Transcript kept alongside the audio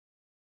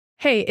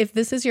Hey, if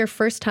this is your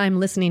first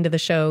time listening to the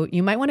show,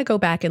 you might want to go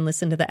back and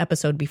listen to the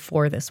episode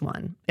before this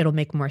one. It'll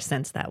make more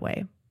sense that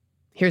way.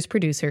 Here's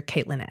producer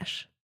Caitlin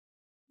Esch.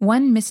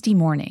 One misty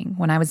morning,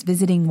 when I was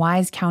visiting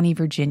Wise County,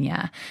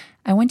 Virginia,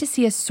 I went to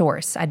see a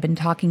source I'd been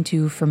talking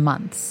to for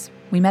months.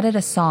 We met at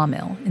a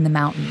sawmill in the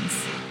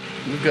mountains.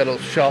 We've got a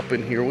shop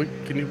in here.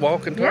 Can you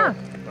walk and talk?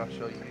 Yeah. I'll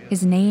show you.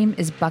 His name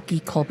is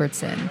Bucky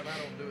Culbertson.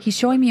 He's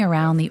showing me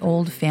around the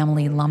old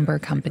family lumber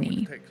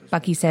company.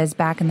 Bucky says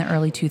back in the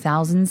early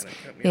 2000s,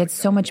 they had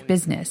so much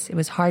business, it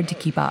was hard to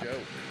keep up.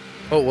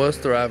 Oh, it was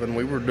thriving.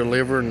 We were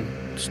delivering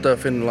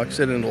stuff in, like I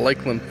said, into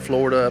Lakeland,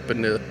 Florida, up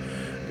into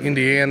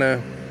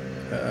Indiana,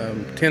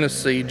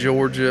 Tennessee,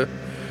 Georgia.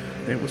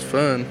 It was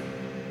fun.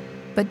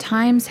 But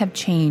times have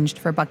changed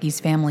for Bucky's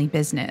family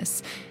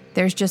business.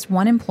 There's just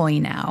one employee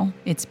now.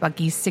 It's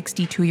Bucky's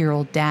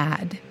 62-year-old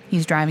dad.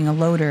 He's driving a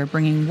loader,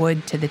 bringing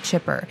wood to the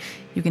chipper.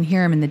 You can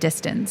hear him in the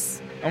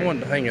distance. I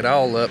wanted to hang it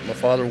all up. My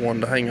father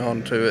wanted to hang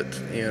on to it,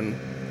 and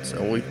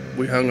so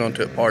we hung on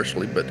to it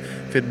partially. But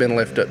if it had been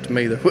left up to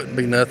me, there wouldn't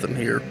be nothing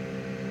here.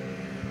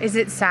 Is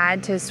it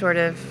sad to sort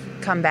of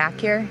come back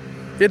here?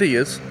 It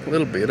is, a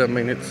little bit. I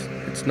mean,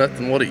 it's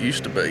nothing what it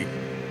used to be.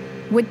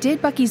 What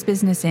did Bucky's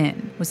business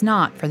in was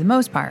not, for the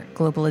most part,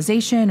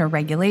 globalization or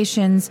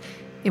regulations.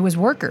 It was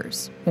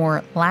workers,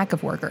 or lack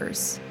of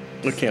workers.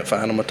 We can't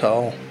find them at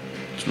all.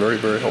 It's very,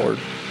 very hard.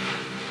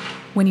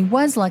 When he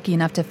was lucky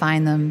enough to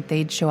find them,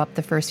 they'd show up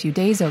the first few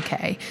days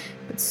okay,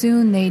 but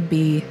soon they'd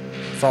be...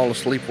 fall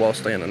asleep while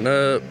standing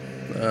up,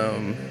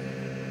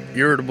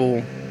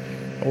 irritable,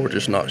 or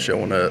just not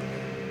showing up.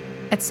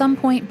 At some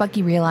point,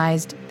 Bucky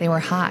realized they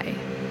were high.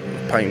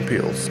 Pain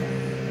pills,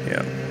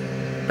 yeah,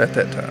 at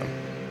that time.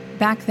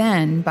 Back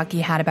then,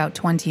 Bucky had about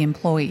 20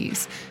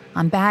 employees.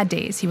 On bad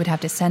days, he would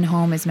have to send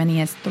home as many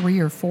as 3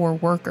 or 4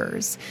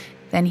 workers.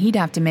 Then he'd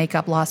have to make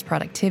up lost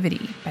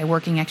productivity by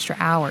working extra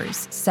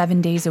hours,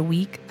 7 days a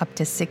week, up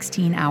to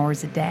 16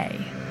 hours a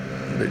day.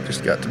 It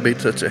just got to be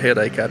such a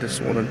headache, I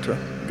just wanted to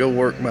go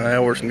work my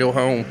hours and go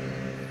home.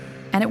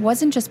 And it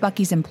wasn't just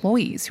Bucky's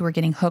employees who were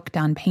getting hooked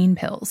on pain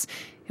pills.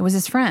 It was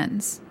his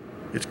friends.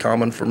 It's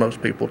common for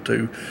most people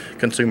to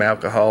consume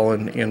alcohol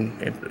and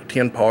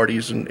attend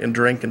parties and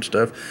drink and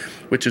stuff,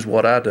 which is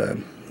what I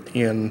done.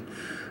 And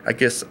I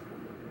guess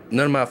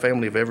none of my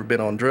family have ever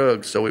been on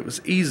drugs, so it was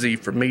easy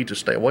for me to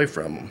stay away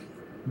from them.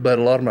 But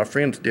a lot of my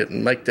friends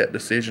didn't make that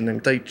decision,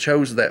 and they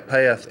chose that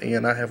path,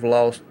 and I have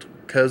lost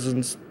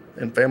cousins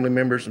and family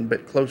members and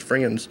close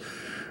friends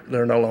that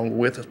are no longer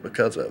with us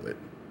because of it.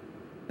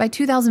 By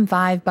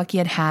 2005, Bucky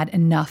had had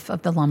enough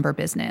of the lumber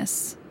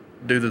business.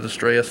 Due to the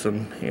stress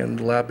and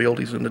the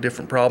liabilities and the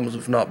different problems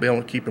of not being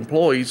able to keep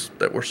employees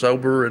that were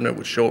sober and that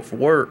would show up for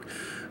work,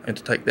 and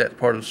to take that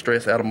part of the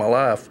stress out of my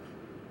life,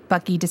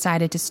 Bucky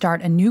decided to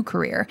start a new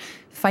career,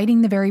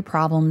 fighting the very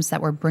problems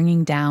that were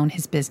bringing down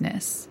his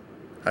business.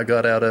 I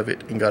got out of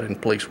it and got into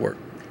police work.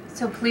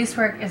 So police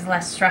work is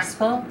less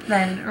stressful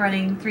than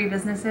running 3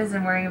 businesses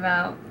and worrying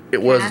about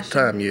It was at the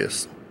time,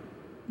 yes.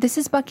 This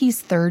is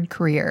Bucky's third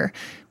career.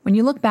 When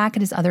you look back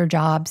at his other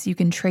jobs, you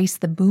can trace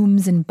the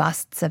booms and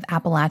busts of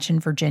Appalachian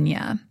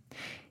Virginia.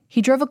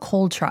 He drove a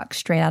coal truck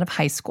straight out of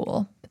high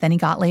school, but then he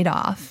got laid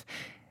off.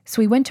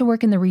 So he went to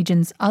work in the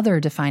region's other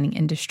defining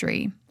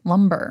industry,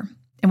 lumber.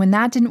 And when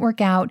that didn't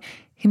work out,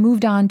 he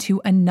moved on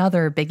to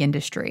another big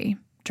industry,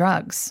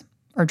 drugs,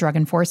 or drug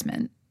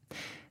enforcement.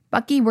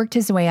 Bucky worked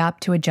his way up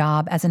to a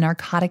job as a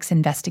narcotics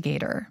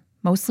investigator,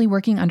 mostly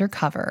working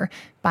undercover,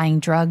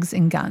 buying drugs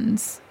and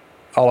guns.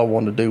 All I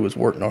wanted to do was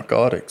work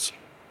narcotics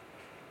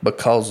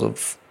because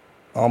of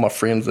all my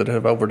friends that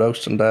have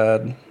overdosed and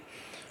died,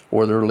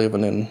 or they're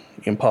living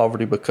in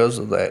poverty because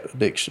of that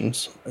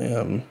addictions.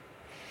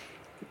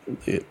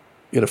 It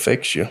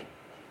affects you.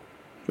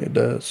 It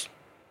does.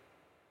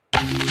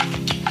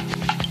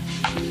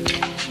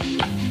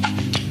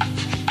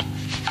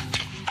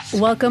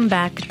 Welcome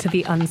back to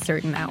The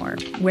Uncertain Hour,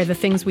 where the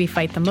things we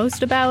fight the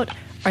most about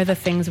are the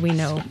things we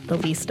know the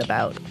least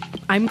about.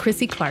 I'm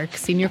Chrissy Clark,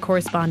 senior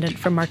correspondent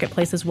for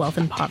Marketplace's Wealth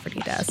and Poverty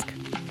Desk.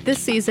 This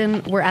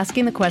season, we're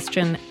asking the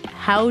question,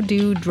 how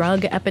do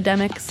drug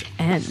epidemics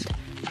end?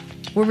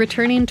 We're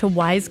returning to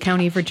Wise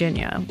County,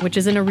 Virginia, which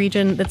is in a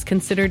region that's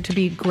considered to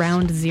be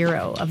ground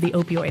zero of the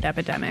opioid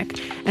epidemic,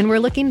 and we're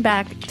looking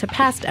back to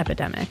past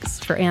epidemics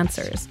for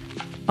answers.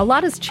 A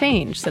lot has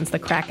changed since the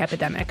crack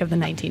epidemic of the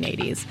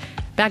 1980s.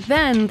 Back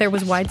then, there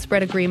was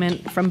widespread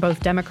agreement from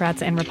both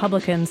Democrats and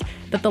Republicans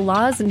that the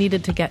laws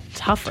needed to get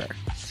tougher.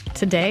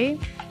 Today,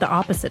 the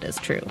opposite is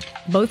true.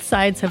 Both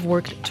sides have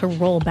worked to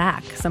roll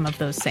back some of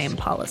those same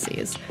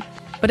policies.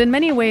 But in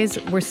many ways,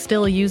 we're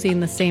still using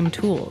the same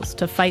tools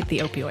to fight the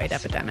opioid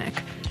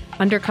epidemic.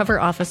 Undercover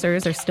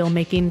officers are still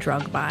making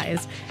drug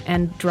buys,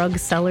 and drug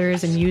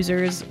sellers and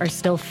users are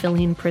still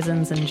filling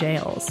prisons and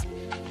jails.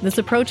 This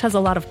approach has a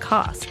lot of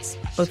costs,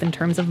 both in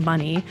terms of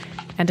money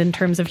and in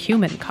terms of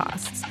human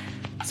costs.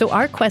 So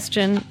our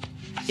question,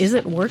 is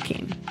it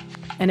working?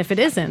 And if it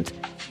isn't,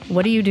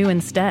 what do you do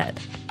instead?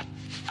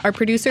 Our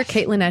producer,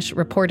 Caitlin Esch,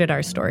 reported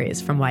our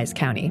stories from Wise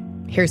County.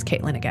 Here's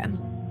Caitlin again.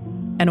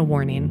 And a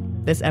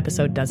warning, this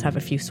episode does have a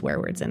few swear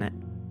words in it.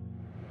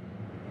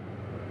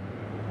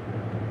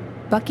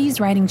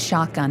 Bucky's riding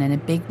shotgun in a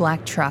big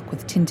black truck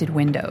with tinted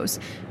windows.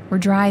 We're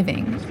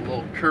driving. It's a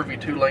little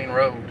curvy 2-lane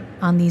road.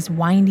 On these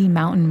windy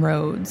mountain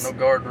roads. No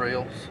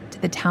guardrails. To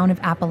the town of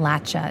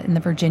Appalachia in the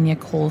Virginia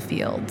coal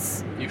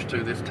fields. Used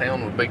to, this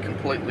town would be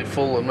completely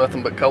full of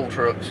nothing but coal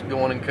trucks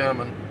going and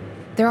coming.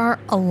 There are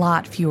a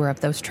lot fewer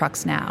of those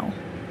trucks now.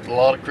 There's a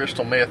lot of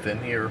crystal meth in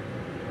here,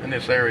 in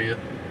this area.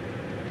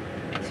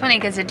 It's funny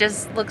because it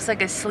just looks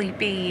like a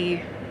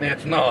sleepy...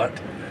 It's not.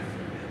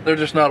 They're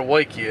just not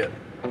awake yet.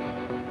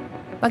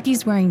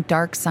 Bucky's wearing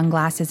dark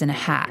sunglasses and a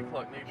hat.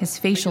 His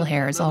facial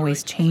hair is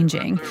always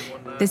changing.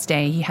 This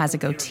day, he has a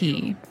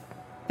goatee.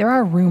 There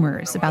are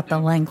rumors about the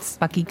lengths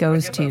Bucky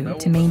goes to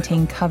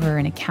maintain cover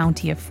in a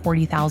county of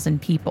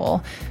 40,000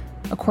 people.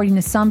 According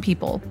to some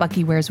people,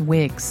 Bucky wears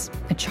wigs,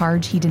 a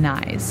charge he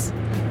denies.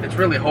 It's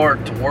really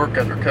hard to work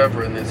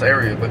undercover in this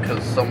area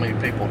because so many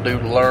people do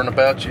learn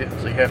about you,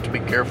 so you have to be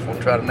careful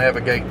and try to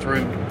navigate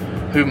through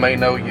who may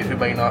know you, who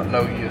may not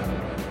know you.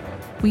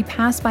 We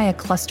pass by a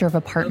cluster of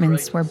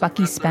apartments where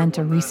Bucky spent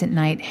a recent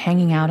night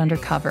hanging out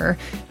undercover,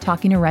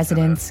 talking to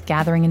residents,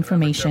 gathering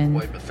information.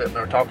 Sitting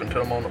there talking to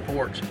them on the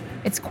porch.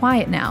 It's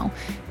quiet now,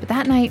 but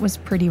that night was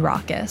pretty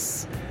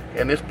raucous.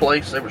 In this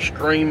place, they were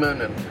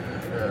screaming and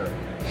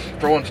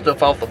throwing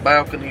stuff off the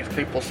balconies,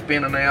 people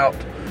spinning out,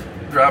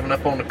 driving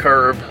up on the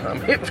curb. I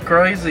mean, it was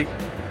crazy.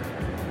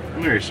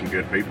 There's some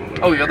good people.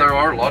 Oh, yeah, there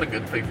are a lot of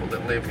good people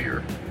that live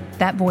here.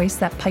 That voice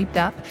that piped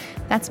up,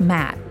 that's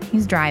Matt.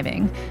 He's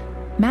driving.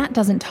 Matt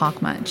doesn't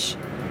talk much.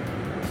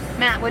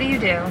 Matt, what do you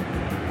do?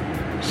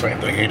 Same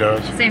thing he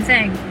does. Same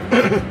thing.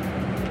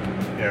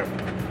 Yeah.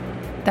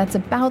 That's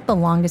about the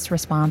longest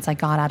response I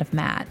got out of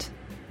Matt.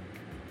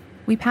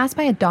 We passed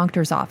by a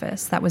doctor's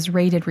office that was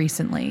raided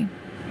recently.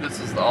 This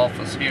is the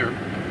office here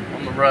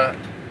on the right.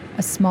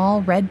 A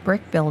small red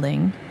brick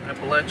building.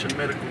 Appalachian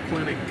Medical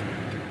Clinic.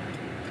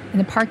 In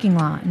the parking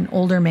lot, an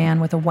older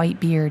man with a white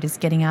beard is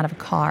getting out of a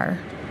car.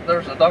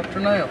 There's a doctor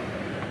now.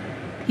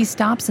 He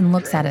stops and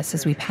looks at us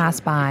as we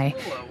pass by.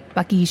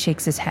 Bucky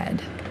shakes his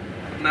head.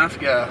 Nice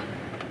guy.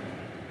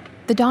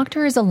 The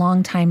doctor is a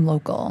longtime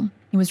local.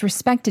 He was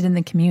respected in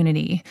the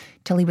community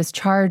till he was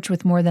charged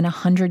with more than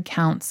 100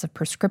 counts of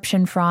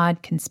prescription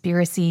fraud,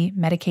 conspiracy,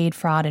 Medicaid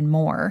fraud, and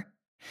more.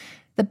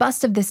 The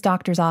bust of this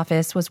doctor's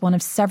office was one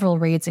of several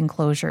raids and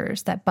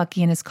closures that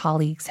Bucky and his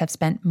colleagues have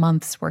spent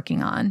months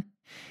working on.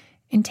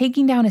 In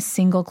taking down a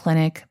single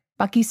clinic,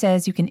 Bucky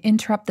says you can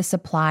interrupt the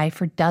supply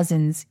for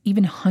dozens,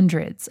 even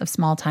hundreds of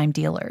small-time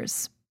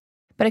dealers.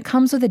 But it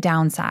comes with a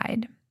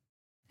downside.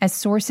 As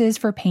sources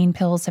for pain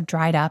pills have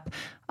dried up,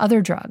 other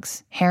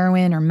drugs,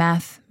 heroin or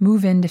meth,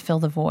 move in to fill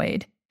the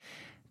void.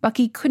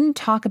 Bucky couldn't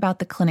talk about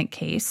the clinic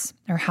case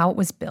or how it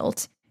was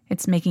built.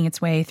 It's making its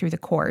way through the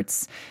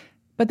courts.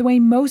 But the way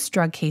most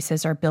drug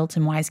cases are built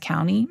in Wise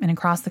County and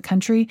across the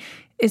country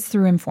is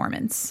through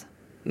informants.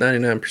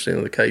 99%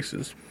 of the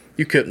cases,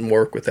 you couldn't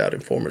work without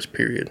informants,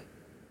 period.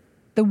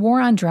 The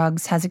war on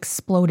drugs has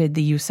exploded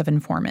the use of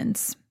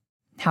informants.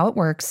 How it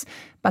works,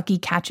 Bucky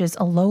catches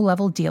a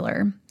low-level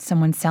dealer,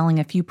 someone selling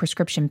a few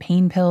prescription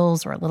pain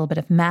pills or a little bit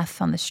of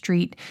meth on the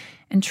street,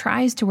 and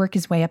tries to work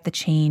his way up the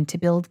chain to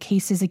build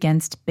cases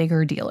against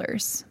bigger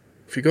dealers.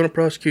 If you're going to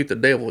prosecute the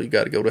devil, you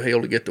got to go to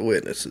hell to get the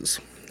witnesses.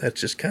 That's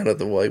just kind of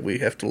the way we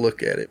have to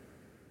look at it.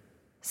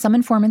 Some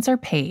informants are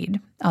paid,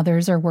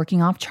 others are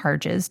working off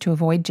charges to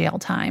avoid jail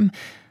time.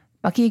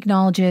 Bucky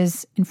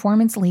acknowledges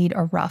informants lead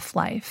a rough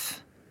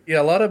life.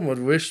 Yeah, a lot of them would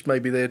wish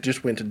maybe they had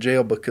just went to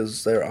jail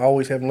because they're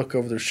always having to look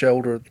over their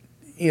shoulder,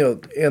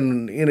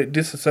 and it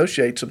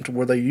disassociates them to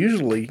where they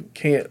usually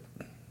can't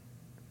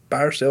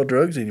buy or sell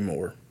drugs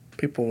anymore.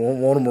 People won't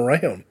want them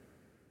around.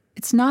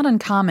 It's not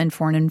uncommon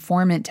for an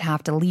informant to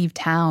have to leave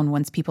town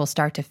once people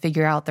start to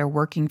figure out they're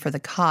working for the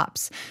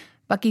cops.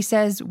 Bucky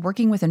says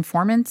working with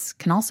informants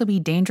can also be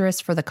dangerous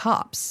for the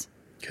cops.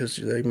 Because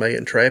they may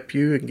entrap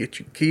you and get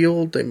you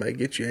killed. They may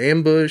get you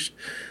ambushed.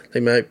 They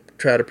may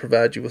try to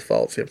provide you with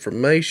false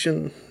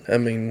information. I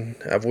mean,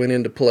 I've went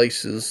into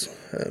places,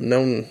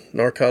 known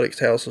narcotics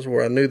houses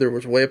where I knew there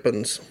was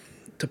weapons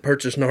to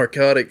purchase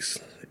narcotics,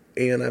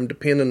 and I'm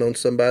depending on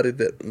somebody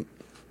that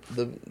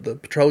the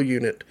patrol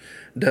unit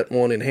doesn't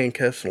want in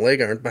handcuffs and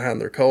leg irons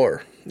behind their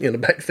car, in the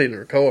backseat of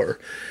their car.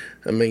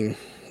 I mean,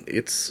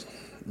 it's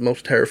the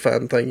most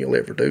terrifying thing you'll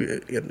ever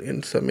do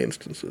in some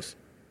instances.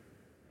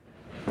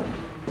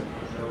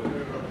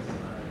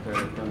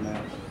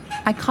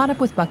 I caught up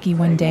with Bucky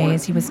one day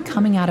as he was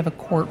coming out of a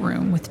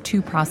courtroom with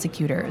two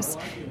prosecutors.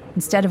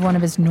 Instead of one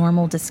of his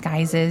normal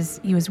disguises,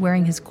 he was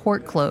wearing his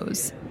court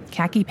clothes,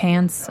 khaki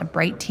pants, a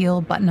bright teal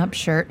button-up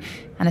shirt,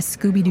 and a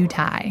Scooby-Doo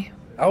tie.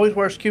 I always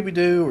wear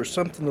Scooby-Doo or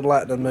something to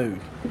lighten the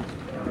mood.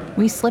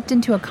 We slipped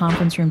into a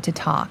conference room to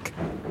talk.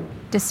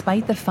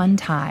 Despite the fun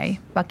tie,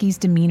 Bucky's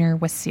demeanor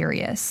was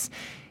serious.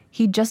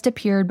 He'd just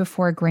appeared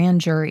before a grand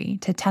jury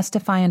to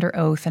testify under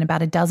oath in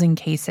about a dozen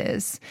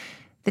cases.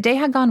 The day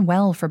had gone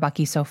well for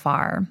Bucky so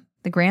far.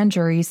 The grand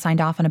jury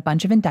signed off on a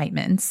bunch of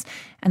indictments,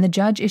 and the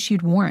judge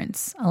issued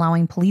warrants,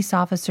 allowing police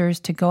officers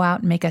to go out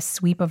and make a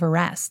sweep of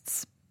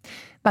arrests.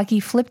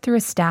 Bucky flipped through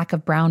a stack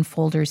of brown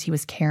folders he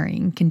was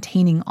carrying,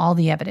 containing all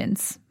the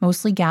evidence,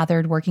 mostly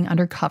gathered working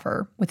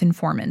undercover with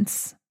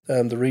informants.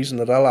 The reason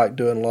that I like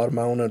doing a lot of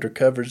my own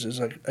undercovers is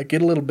I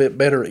get a little bit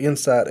better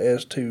insight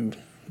as to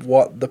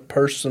what the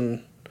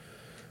person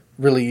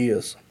really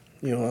is.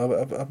 You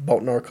know, I've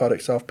bought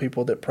narcotics off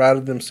people that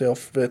prided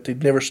themselves that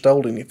they'd never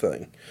stole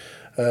anything.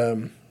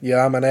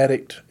 Yeah, I'm an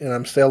addict, and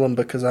I'm selling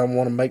because I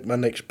want to make my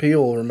next pill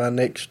or my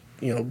next,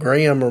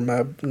 gram or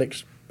my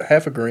next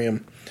half a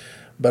gram.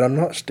 But I'm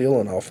not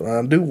stealing off.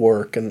 I do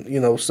work,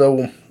 and,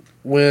 so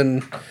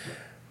when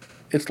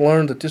it's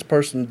learned that this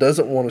person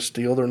doesn't want to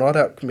steal, they're not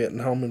out committing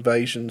home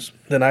invasions,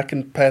 then I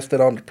can pass that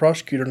on to the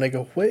prosecutor, and they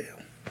go, well,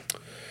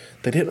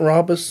 they didn't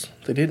rob us,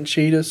 they didn't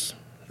cheat us,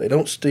 they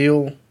don't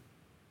steal.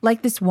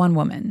 Like this one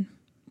woman.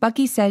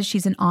 Bucky says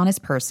she's an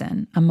honest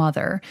person, a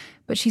mother,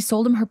 but she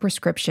sold him her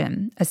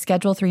prescription, a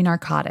Schedule III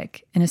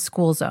narcotic, in a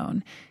school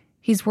zone.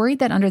 He's worried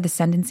that under the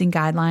sentencing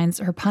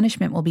guidelines, her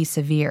punishment will be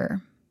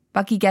severe.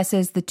 Bucky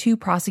guesses the two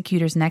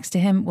prosecutors next to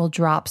him will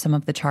drop some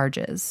of the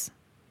charges.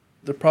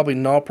 They'll probably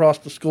gnaw across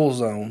the school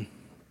zone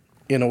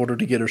in order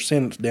to get her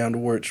sentence down to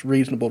where it's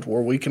reasonable, to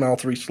where we can all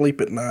three sleep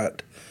at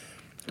night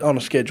on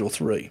a Schedule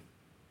III.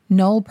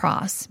 Null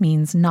pros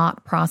means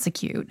not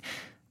prosecute.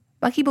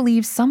 Bucky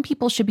believes some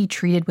people should be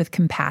treated with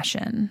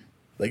compassion.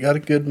 They got a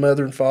good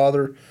mother and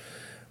father.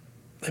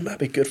 They might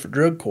be good for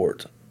drug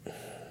courts.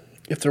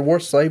 If they're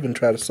worth saving,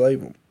 try to save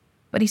them.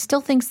 But he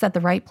still thinks that the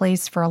right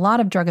place for a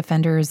lot of drug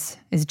offenders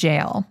is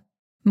jail.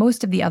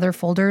 Most of the other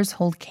folders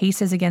hold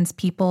cases against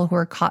people who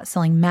are caught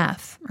selling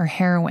meth or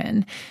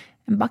heroin,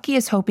 and Bucky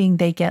is hoping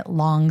they get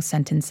long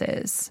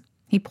sentences.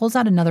 He pulls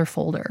out another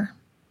folder.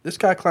 This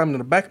guy climbed in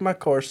the back of my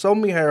car, sold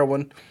me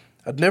heroin.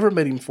 I'd never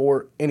met him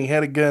before, and he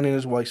had a gun in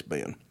his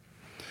waistband.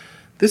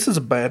 This is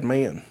a bad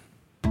man.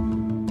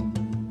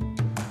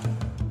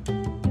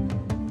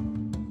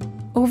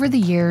 Over the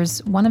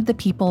years, one of the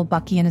people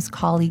Bucky and his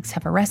colleagues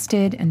have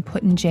arrested and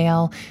put in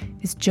jail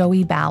is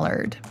Joey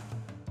Ballard.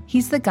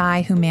 He's the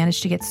guy who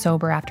managed to get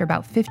sober after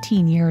about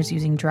 15 years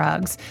using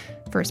drugs,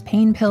 first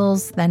pain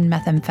pills, then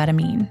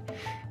methamphetamine.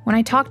 When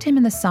I talked to him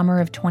in the summer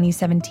of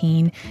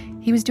 2017,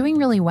 he was doing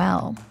really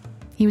well.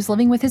 He was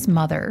living with his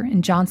mother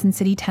in Johnson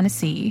City,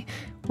 Tennessee,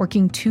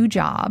 working 2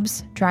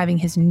 jobs, driving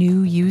his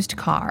new used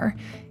car.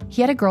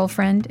 He had a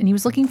girlfriend, and he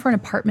was looking for an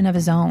apartment of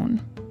his own.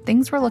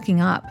 Things were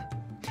looking up.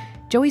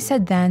 Joey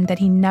said then that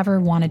he never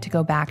wanted to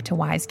go back to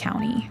Wise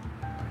County.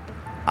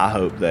 I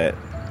hope that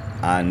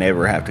I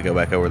never have to go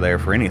back over there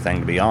for anything,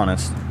 to be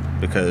honest,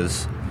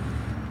 because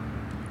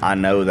I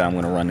know that I'm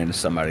going to run into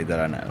somebody that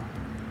I know.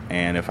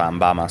 And if I'm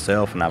by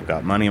myself and I've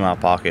got money in my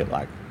pocket,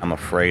 I'm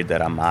afraid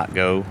that I might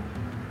go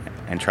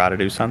and try to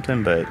do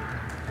something, but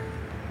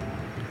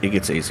it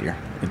gets easier.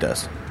 It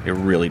does. It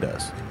really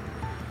does.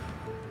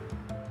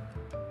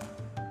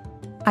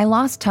 I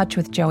lost touch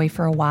with Joey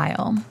for a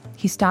while.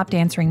 He stopped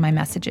answering my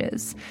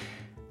messages.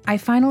 I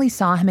finally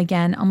saw him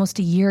again almost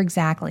a year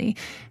exactly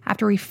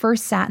after we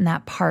first sat in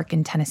that park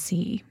in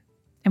Tennessee.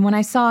 And when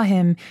I saw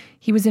him,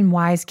 he was in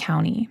Wise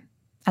County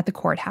at the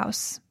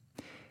courthouse.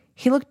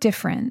 He looked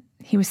different.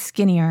 He was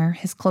skinnier,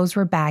 his clothes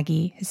were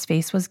baggy, his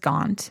face was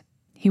gaunt.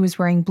 He was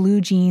wearing blue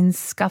jeans,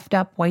 scuffed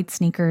up white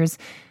sneakers,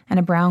 and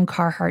a brown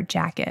Carhartt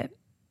jacket.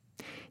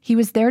 He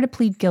was there to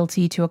plead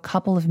guilty to a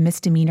couple of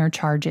misdemeanor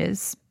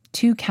charges,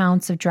 2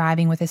 counts of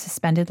driving with a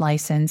suspended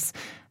license,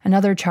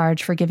 another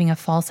charge for giving a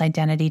false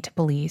identity to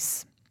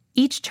police.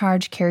 Each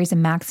charge carries a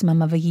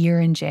maximum of a year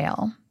in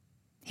jail.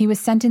 He was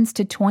sentenced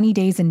to 20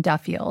 days in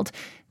Duffield.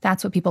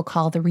 That's what people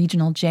call the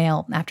regional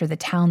jail after the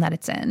town that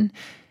it's in.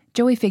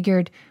 Joey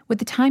figured with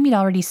the time he'd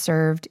already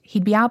served,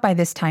 he'd be out by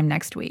this time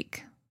next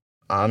week.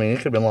 I mean, it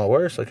could have been a lot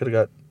worse. I could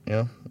have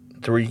got,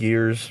 3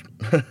 years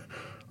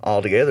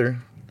altogether.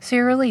 So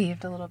you're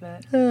relieved a little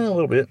bit? Yeah, a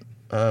little bit.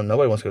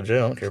 Nobody wants to go to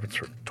jail. I don't care if it's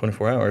for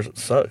 24 hours. It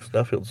sucks.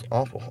 Duffield's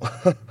awful.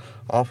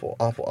 Awful,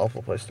 awful,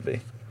 awful place to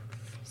be.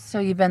 So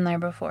you've been there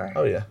before?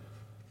 Oh, yeah.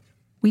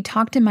 We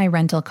talked in my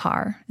rental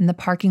car in the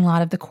parking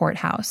lot of the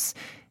courthouse.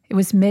 It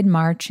was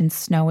mid-March and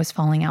snow was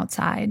falling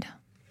outside.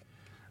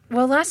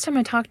 Well, last time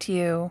I talked to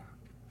you,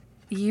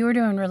 you were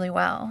doing really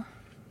well.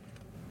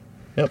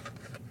 Yep,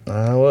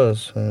 I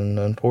was. And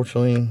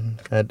unfortunately,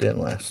 that didn't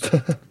last.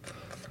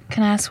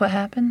 Can I ask what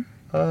happened?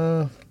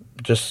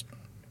 Just...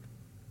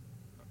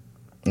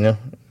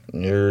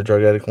 you're a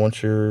drug addict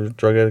once, you're a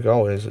drug addict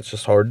always. It's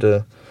just hard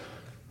to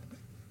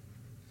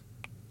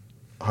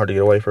get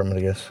away from it,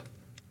 I guess.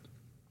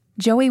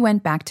 Joey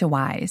went back to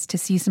Wise to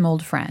see some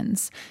old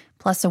friends,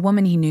 plus a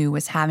woman he knew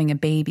was having a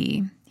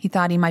baby. He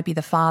thought he might be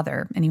the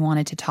father, and he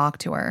wanted to talk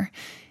to her.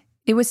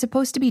 It was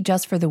supposed to be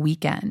just for the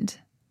weekend.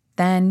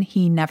 Then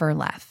he never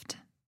left.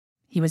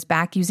 He was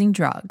back using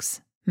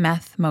drugs,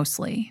 meth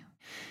mostly.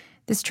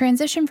 This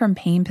transition from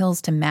pain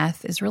pills to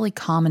meth is really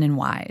common in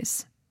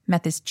Wise.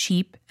 Meth is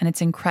cheap, and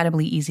it's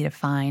incredibly easy to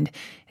find.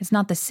 It's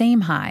not the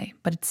same high,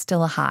 but it's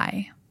still a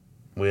high.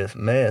 with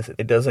meth,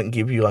 it doesn't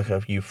give you like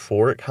a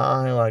euphoric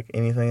high like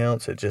anything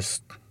else.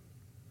 It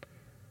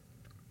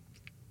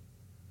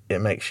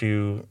makes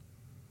you,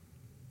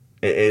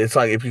 it's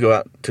like if you go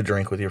out to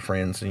drink with your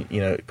friends,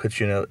 it puts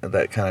you in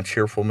that kind of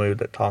cheerful mood,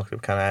 that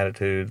talkative kind of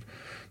attitude,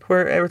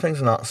 where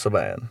everything's not so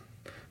bad.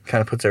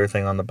 Kind of puts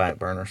everything on the back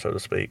burner, so to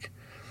speak.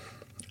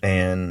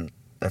 And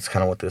that's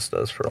kind of what this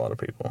does for a lot of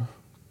people.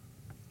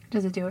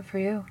 Does it do it for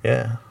you?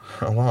 Yeah,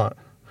 a lot.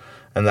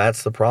 And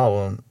that's the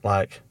problem.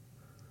 Like,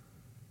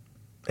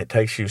 it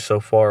takes you so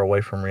far away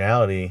from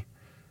reality,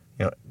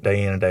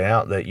 day in and day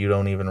out, that you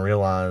don't even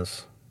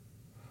realize,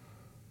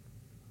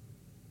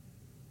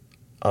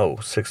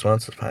 6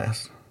 months has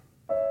passed.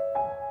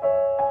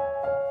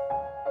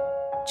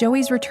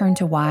 Joey's return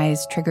to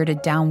Wise triggered a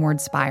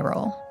downward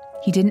spiral.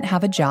 He didn't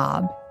have a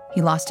job.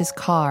 He lost his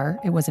car.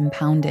 It was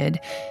impounded.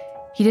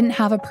 He didn't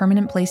have a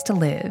permanent place to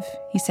live.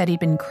 He said he'd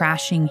been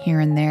crashing here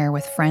and there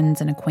with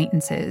friends and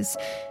acquaintances.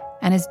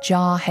 And his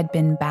jaw had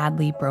been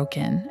badly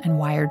broken and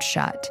wired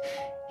shut.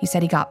 He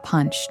said he got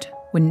punched,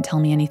 wouldn't tell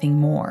me anything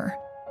more.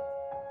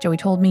 Joey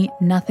told me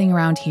nothing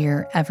around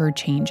here ever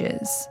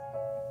changes.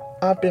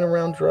 I've been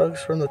around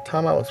drugs from the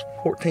time I was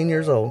 14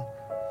 years old.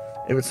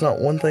 If it's not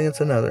one thing, it's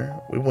another.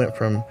 We went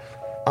from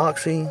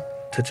oxy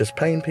to just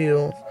pain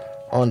pills,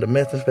 on to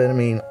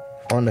methamphetamine,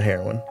 on to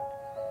heroin.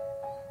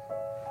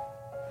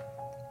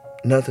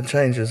 Nothing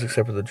changes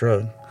except for the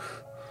drug.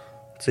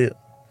 That's it.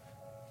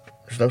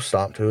 There's no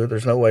stop to it.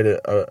 There's no way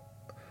to...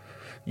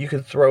 you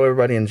could throw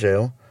everybody in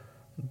jail.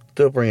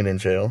 They'll bring it in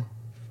jail.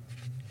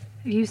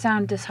 You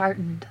sound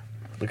disheartened.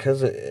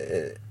 Because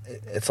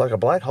it's like a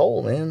black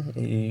hole, man.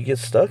 You get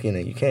stuck in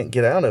it. You can't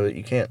get out of it.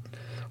 You can't...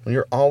 When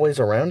you're always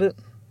around it...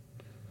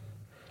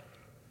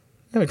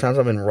 How many times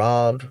I've been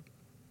robbed,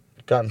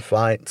 gotten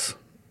fights,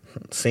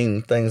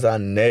 seen things I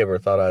never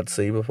thought I'd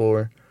see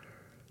before.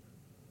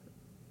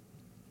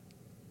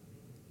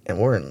 And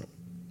we're in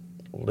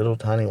little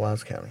tiny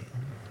Wise County.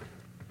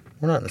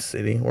 We're not in the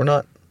city. We're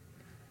not,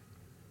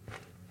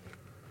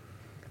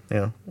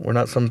 we're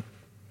not some,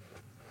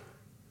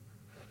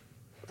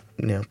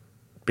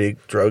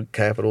 big drug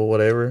capital,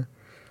 whatever,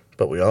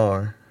 but we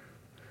are.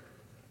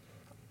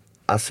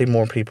 I see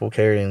more people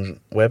carrying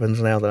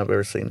weapons now than I've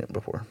ever seen it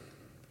before.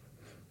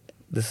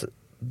 This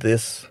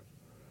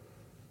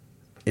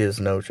is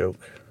no joke.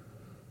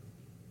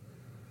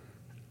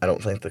 I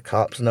don't think the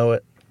cops know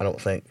it. I don't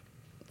think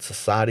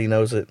society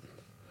knows it.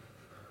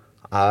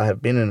 I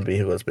have been in a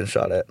vehicle that's been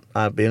shot at.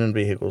 I've been in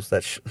vehicles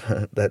that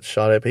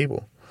shot at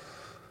people.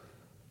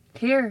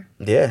 Here?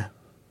 Yeah.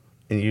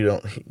 And you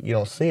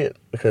don't see it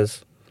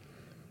because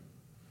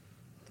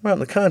we're out in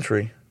the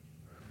country.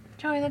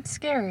 Joey, that's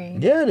scary.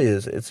 Yeah, it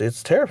is.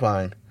 It's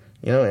terrifying.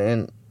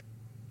 And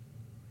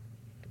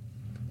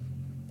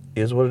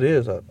it is what it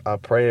is. I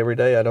pray every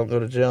day I don't go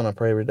to jail, and I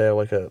pray every day I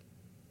wake up.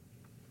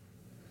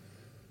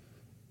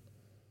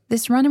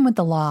 This run-in with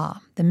the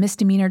law, the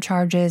misdemeanor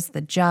charges,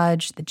 the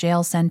judge, the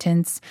jail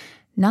sentence,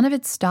 none of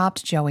it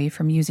stopped Joey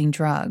from using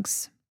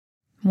drugs.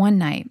 One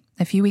night,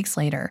 a few weeks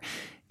later,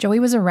 Joey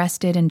was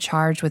arrested and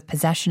charged with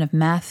possession of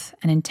meth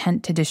and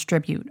intent to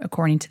distribute,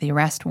 according to the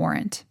arrest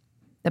warrant.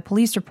 The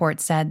police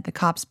report said the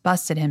cops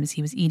busted him as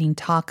he was eating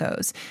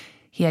tacos.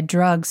 He had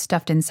drugs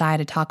stuffed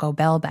inside a Taco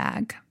Bell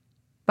bag.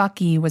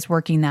 Bucky was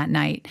working that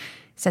night,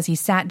 says he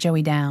sat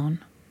Joey down.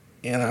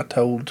 And I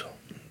told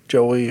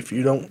Joey, if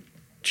you don't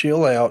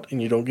chill out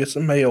and you don't get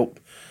some help,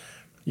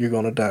 you're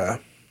going to die.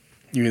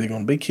 You're either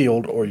going to be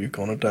killed or you're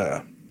going to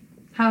die.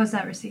 How was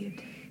that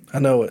received? I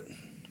know it.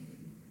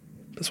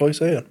 That's what he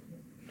said.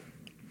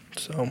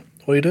 So,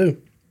 what do you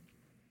do?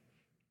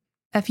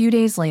 A few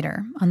days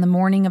later, on the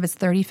morning of his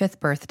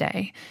 35th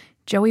birthday,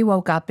 Joey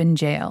woke up in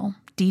jail,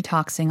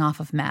 detoxing off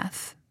of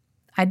meth.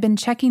 I'd been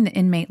checking the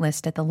inmate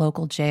list at the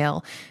local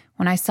jail.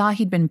 When I saw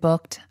he'd been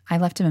booked, I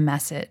left him a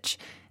message,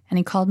 and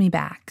he called me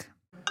back.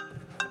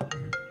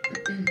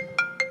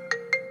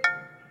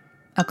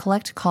 A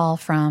collect call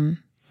from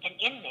an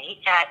inmate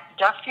at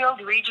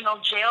Duffield Regional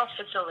Jail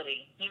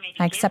Facility.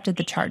 I accepted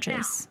the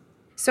charges.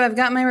 So I've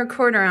got my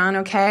recorder on,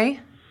 okay?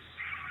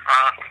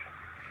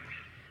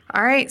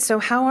 All right, so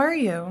how are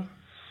you? I'm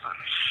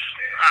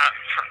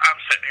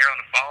sitting here on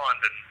the bond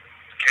and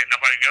can't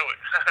nobody go it.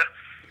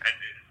 And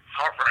it's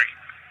heartbreaking.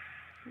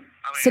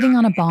 Sitting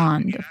on a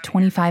bond of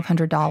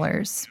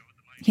 $2,500.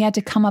 He had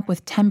to come up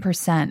with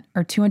 10%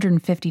 or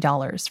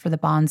 $250 for the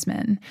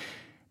bondsman.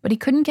 But he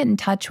couldn't get in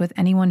touch with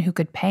anyone who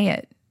could pay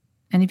it.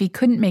 And if he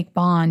couldn't make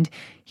bond,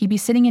 he'd be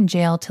sitting in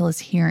jail till his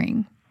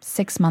hearing,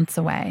 6 months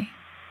away.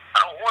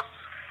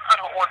 I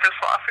don't want this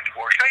life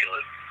anymore,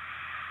 Caitlin.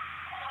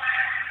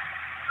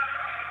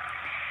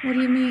 What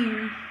do you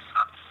mean?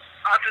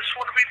 I just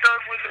want to be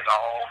done with it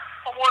all.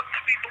 I want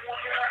to be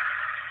normal.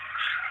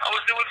 I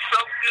was doing so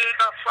good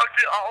and I fucked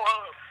it all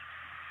up.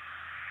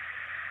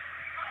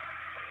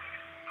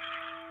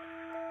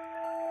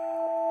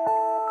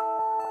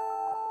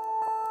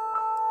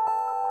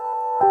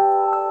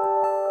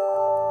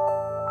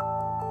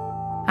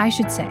 I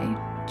should say,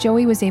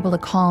 Joey was able to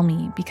call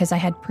me because I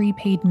had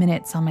prepaid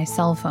minutes on my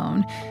cell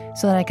phone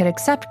so that I could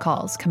accept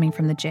calls coming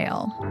from the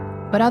jail.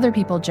 But other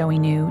people Joey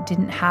knew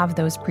didn't have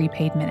those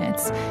prepaid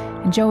minutes,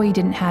 and Joey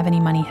didn't have any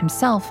money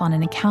himself on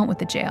an account with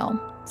the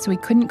jail, so he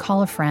couldn't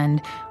call a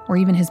friend or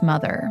even his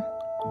mother.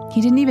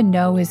 He didn't even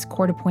know his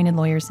court-appointed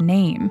lawyer's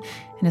name,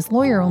 and his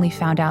lawyer only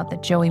found out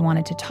that Joey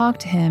wanted to talk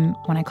to him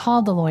when I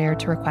called the lawyer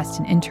to request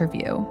an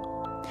interview.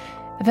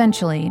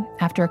 Eventually,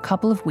 after a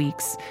couple of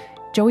weeks,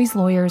 Joey's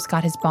lawyers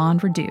got his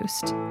bond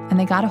reduced, and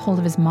they got a hold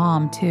of his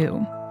mom,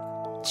 too.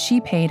 She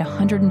paid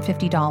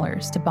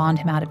 $150 to bond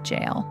him out of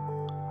jail.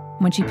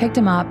 When she picked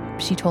him up,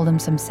 she told him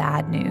some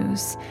sad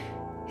news.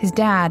 His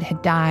dad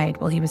had died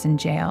while he was in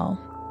jail.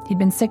 He'd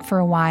been sick for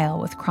a while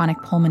with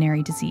chronic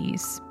pulmonary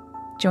disease.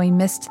 Joey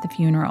missed the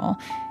funeral.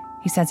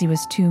 He says he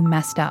was too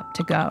messed up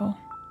to go.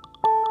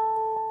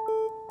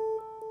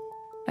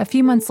 A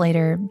few months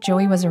later,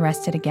 Joey was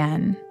arrested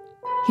again.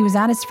 He was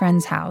at his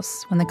friend's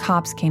house when the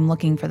cops came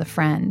looking for the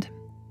friend.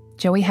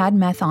 Joey had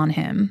meth on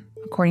him.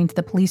 According to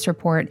the police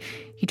report,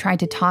 he tried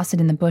to toss it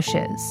in the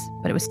bushes,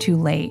 but it was too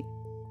late.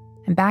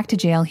 And back to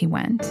jail he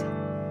went.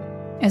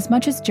 As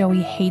much as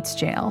Joey hates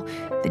jail,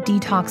 the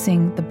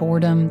detoxing, the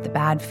boredom, the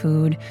bad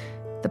food,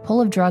 the pull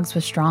of drugs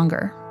was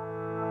stronger.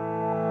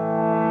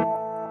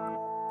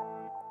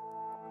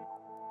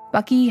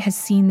 Bucky has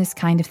seen this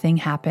kind of thing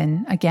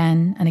happen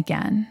again and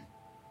again.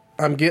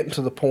 I'm getting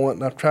to the point,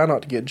 and I try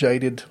not to get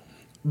jaded,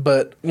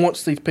 but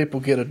once these people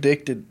get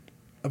addicted,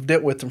 I've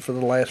dealt with them for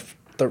the last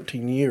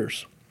 13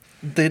 years.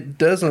 That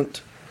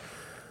doesn't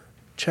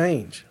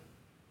change.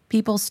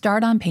 People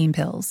start on pain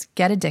pills,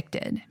 get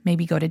addicted,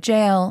 maybe go to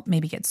jail,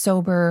 maybe get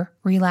sober,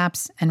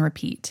 relapse, and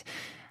repeat.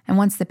 And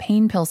once the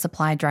pain pill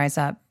supply dries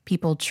up,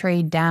 people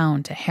trade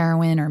down to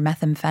heroin or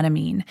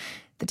methamphetamine.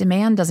 The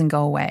demand doesn't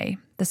go away.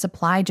 The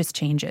supply just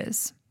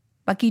changes.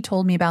 Bucky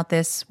told me about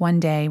this one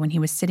day when he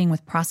was sitting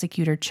with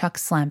prosecutor Chuck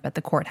Slemp at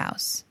the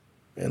courthourse.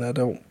 And I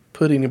don't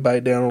put anybody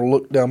down or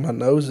look down my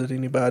nose at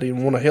anybody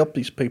and want to help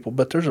these people,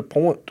 but there's a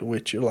point to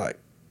which you're like,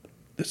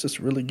 this is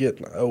really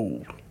getting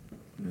old.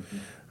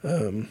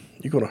 Mm-hmm.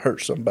 You're going to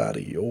hurt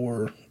somebody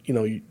or,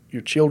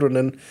 your children.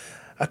 And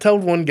I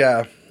told one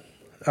guy,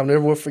 I'll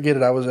never will forget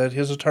it, I was at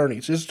his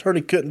attorney's. His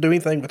attorney couldn't do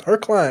anything with her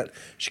client.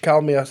 She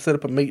called me, I set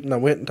up a meeting, I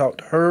went and talked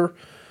to her,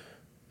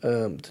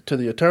 to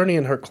the attorney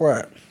and her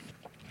client.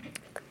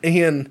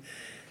 And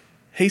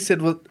he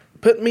said, well,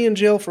 putting me in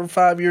jail for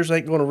 5 years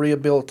ain't going to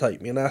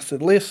rehabilitate me. And I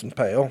said, listen,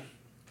 pal,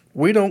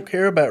 we don't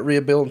care about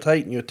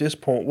rehabilitating you at this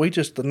point.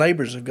 The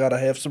neighbors have got to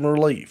have some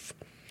relief.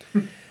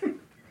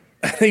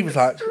 And he was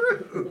like,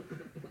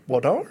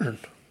 well, darn.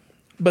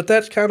 But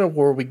that's kind of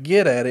where we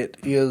get at it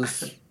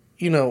is,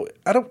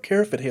 I don't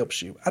care if it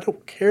helps you. I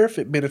don't care if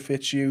it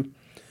benefits you.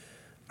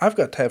 I've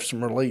got to have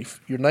some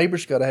relief. Your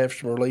neighbor's got to have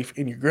some relief,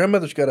 and your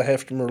grandmother's got to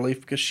have some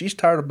relief because she's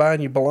tired of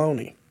buying you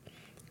baloney.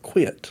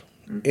 Quit.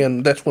 Mm-hmm.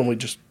 And that's when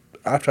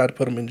I try to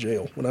put them in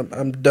jail. When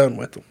I'm done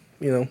with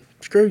them.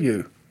 Screw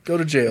you. Go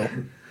to jail.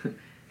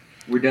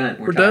 We're done.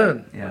 We're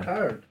done. Yeah. We're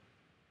tired.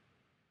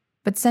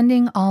 But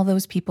sending all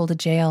those people to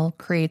jail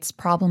creates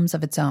problems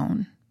of its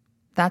own.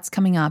 That's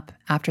coming up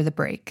after the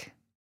break.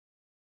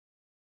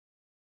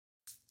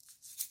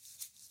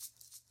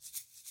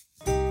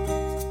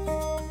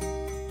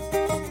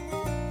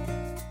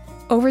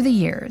 Over the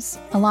years,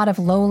 a lot of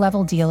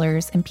low-level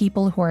dealers and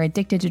people who are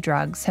addicted to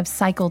drugs have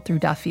cycled through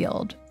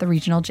Duffield, the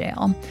regional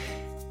jail.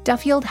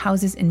 Duffield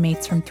houses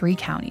inmates from 3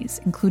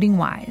 counties, including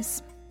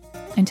Wise.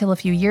 Until a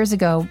few years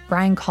ago,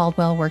 Brian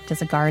Caldwell worked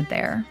as a guard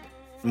there.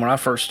 When I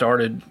first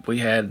started, we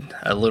had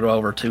a little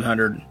over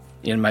 200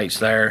 inmates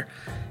there,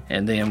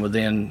 and then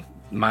within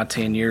my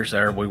 10 years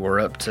there, we were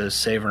up to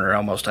 700 or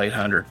almost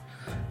 800.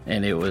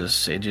 And it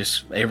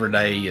just every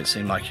day it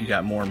seemed like you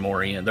got more and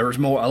more in. There was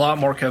a lot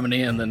more coming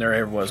in than there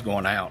ever was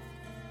going out.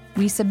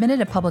 We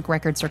submitted a public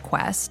records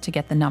request to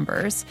get the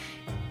numbers.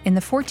 In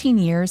the 14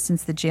 years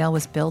since the jail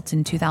was built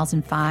in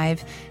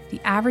 2005, the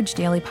average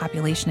daily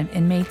population of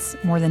inmates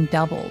more than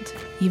doubled,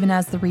 even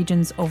as the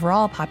region's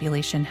overall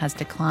population has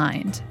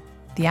declined.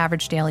 The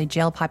average daily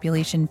jail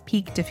population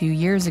peaked a few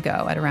years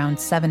ago at around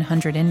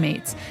 700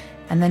 inmates,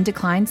 and then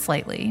declined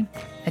slightly.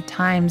 At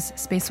times,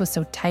 space was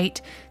so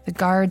tight, the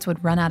guards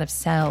would run out of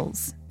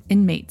cells.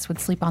 Inmates would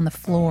sleep on the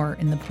floor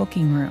in the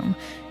booking room.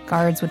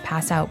 Guards would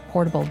pass out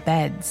portable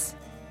beds.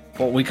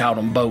 What we called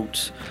them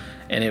boats,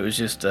 and it was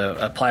just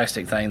a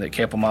plastic thing that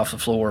kept them off the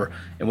floor,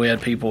 and we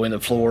had people in the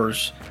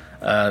floors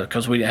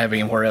because we didn't have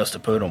anywhere else to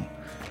put them.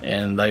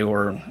 And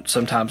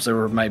sometimes there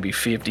were maybe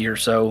 50 or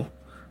so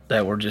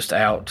that were just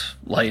out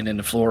laying in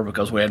the floor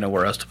because we had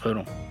nowhere else to put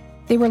them.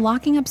 They were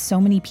locking up so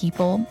many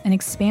people, an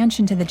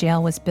expansion to the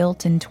jail was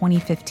built in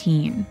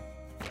 2015.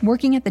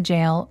 Working at the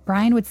jail,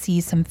 Brian would see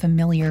some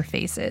familiar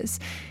faces.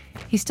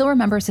 He still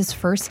remembers his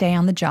first day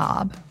on the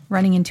job,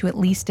 running into at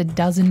least a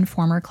dozen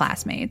former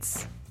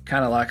classmates.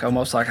 Kind of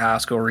almost like a high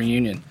school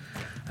reunion.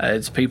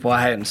 It's people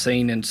I hadn't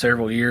seen in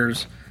several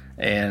years,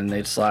 and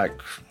it's like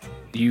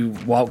you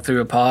walk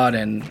through a pod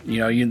and,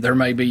 there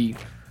may be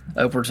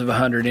upwards of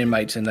 100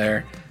 inmates in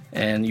there,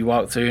 And you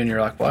walk through and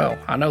you're like, wow,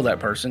 I know that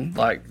person.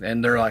 Like,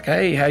 and they're like,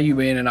 hey, how you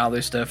been and all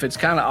this stuff. It's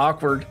kind of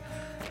awkward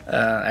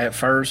at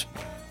first.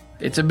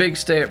 It's a big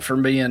step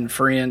from being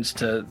friends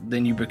to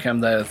then you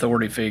become that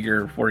authority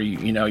figure where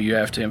you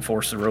have to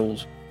enforce the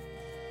rules.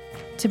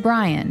 To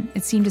Brian,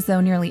 it seemed as though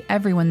nearly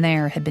everyone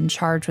there had been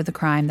charged with a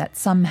crime that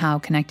somehow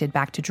connected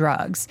back to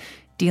drugs,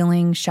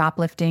 dealing,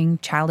 shoplifting,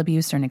 child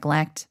abuse, or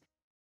neglect.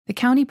 The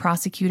county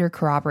prosecutor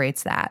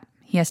corroborates that.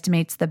 He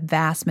estimates the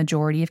vast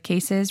majority of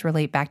cases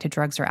relate back to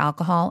drugs or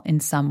alcohol in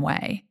some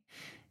way.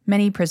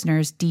 Many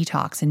prisoners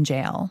detox in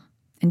jail.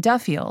 In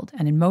Duffield,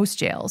 and in most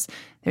jails,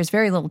 there's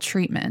very little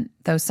treatment,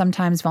 though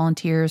sometimes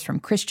volunteers from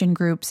Christian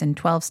groups and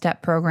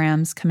 12-step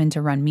programs come in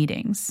to run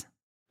meetings.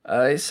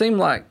 It seemed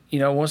like,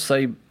 once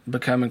they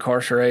become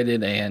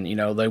incarcerated and,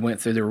 they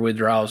went through their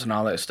withdrawals and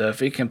all that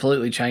stuff, it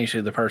completely changed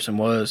who the person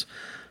was.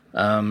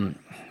 When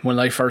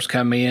they first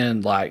come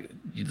in, like,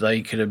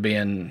 they could have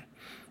been,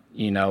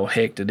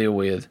 heck to deal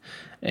with.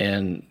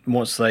 And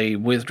once they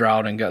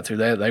withdrawed and got through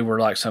that, they were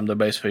like some of the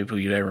best people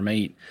you'd ever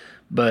meet.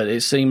 But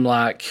it seemed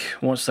like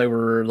once they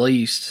were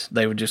released,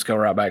 they would just go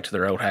right back to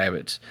their old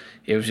habits.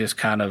 It was just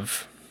kind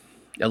of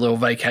a little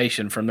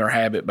vacation from their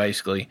habit,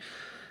 basically.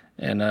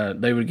 And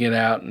they would get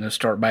out and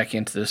start back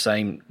into the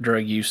same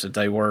drug use that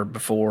they were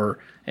before,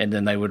 and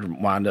then they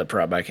would wind up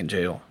right back in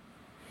jail.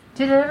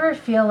 Did it ever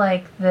feel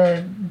like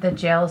the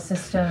jail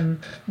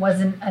system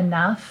wasn't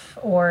enough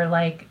or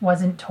like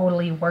wasn't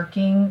totally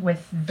working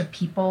with the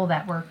people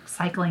that were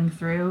cycling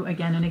through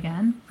again and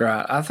again?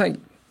 Right. I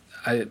think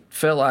I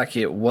felt like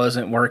it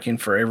wasn't working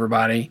for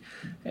everybody.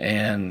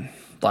 And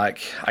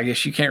like, I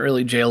guess you can't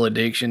really jail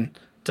addiction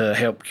to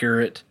help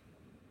cure it.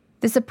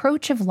 This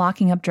approach of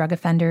locking up drug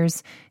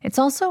offenders, it's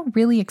also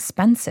really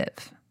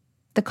expensive.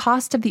 The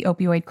cost of the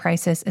opioid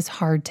crisis is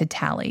hard to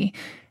tally.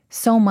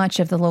 So much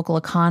of the local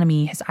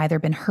economy has either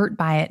been hurt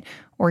by it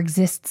or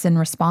exists in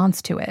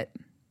response to it.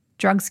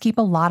 Drugs keep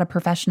a lot of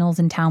professionals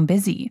in town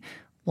busy.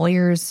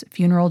 Lawyers,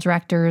 funeral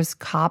directors,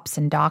 cops,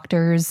 and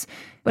doctors.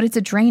 But it's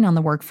a drain on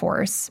the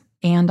workforce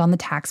and on the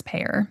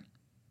taxpayer.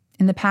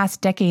 In the past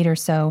decade or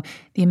so,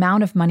 the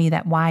amount of money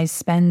that Wise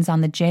spends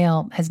on the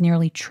jail has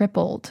nearly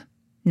tripled.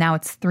 Now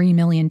it's $3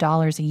 million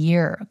a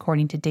year,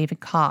 according to David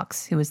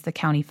Cox, who was the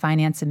county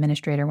finance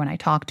administrator when I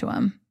talked to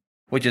him.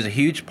 Which is a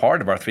huge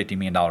part of our $50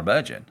 million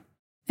budget.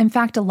 In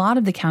fact, a lot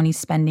of the county's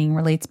spending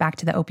relates back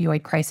to the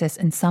opioid crisis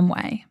in some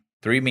way.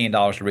 $3 million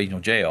to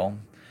regional jail.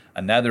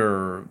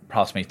 Another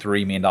approximately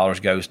 $3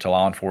 million goes to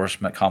law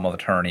enforcement, common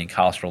attorney, and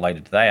costs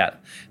related to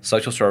that.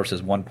 Social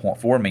services,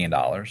 $1.4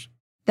 million.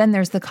 Then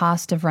there's the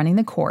cost of running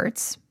the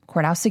courts,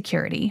 courthouse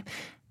security,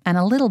 and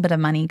a little bit of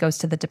money goes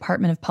to the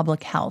Department of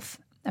Public Health,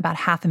 about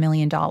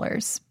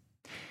 $500,000.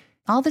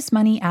 All this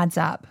money adds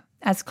up.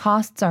 As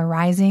costs are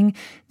rising,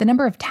 the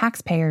number of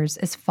taxpayers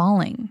is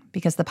falling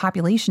because the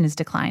population is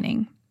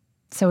declining.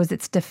 So is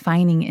its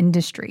defining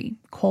industry,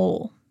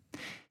 coal.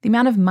 The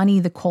amount of money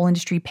the coal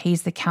industry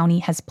pays the county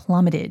has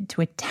plummeted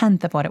to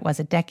 1/10 of what it was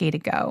a decade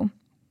ago.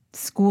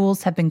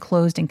 Schools have been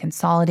closed and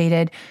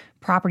consolidated,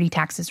 property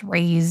taxes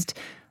raised.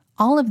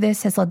 All of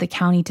this has led the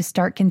county to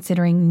start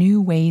considering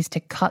new ways to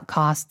cut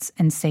costs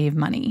and save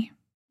money.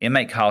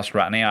 Inmate costs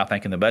right now, I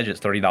think in the budget, is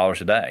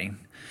 $30 a day.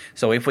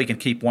 So if we can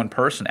keep one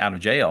person out of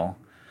jail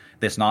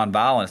that's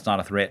nonviolent, it's not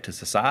a threat to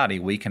society,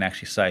 we can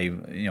actually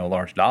save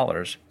large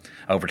dollars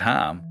over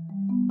time.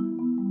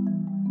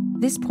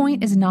 This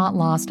point is not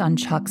lost on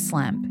Chuck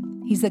Slemp.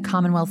 He's the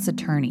Commonwealth's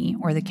attorney,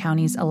 or the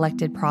county's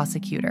elected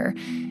prosecutor.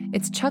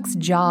 It's Chuck's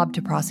job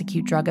to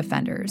prosecute drug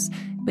offenders,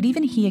 but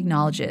even he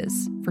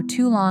acknowledges, for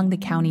too long the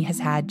county has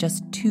had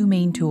just two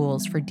main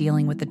tools for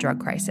dealing with the drug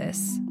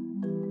crisis.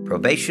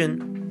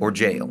 Probation or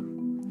jail.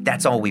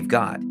 That's all we've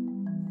got.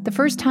 The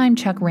first time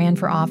Chuck ran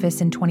for office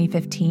in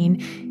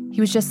 2015, he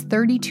was just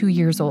 32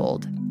 years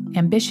old,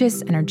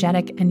 ambitious,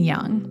 energetic, and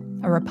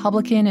young, a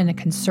Republican in a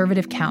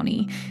conservative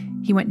county.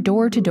 He went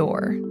door to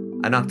door.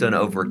 I knocked on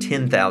over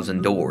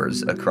 10,000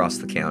 doors across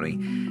the county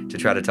to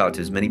try to talk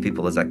to as many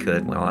people as I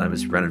could while I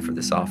was running for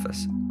this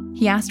office.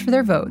 He asked for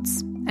their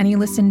votes, and he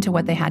listened to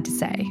what they had to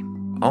say.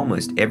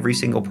 Almost every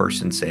single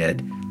person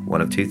said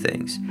one of two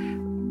things.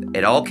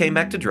 It all came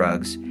back to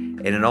drugs,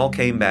 and it all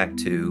came back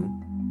to,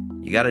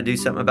 you got to do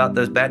something about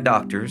those bad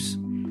doctors,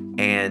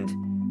 and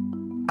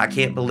I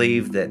can't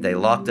believe that they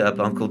locked up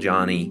Uncle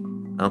Johnny.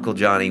 Uncle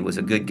Johnny was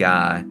a good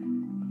guy.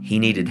 He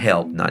needed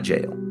help, not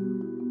jail.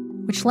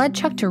 Which led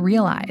Chuck to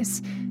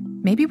realize,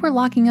 maybe we're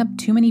locking up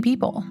too many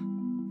people.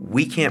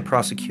 We can't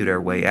prosecute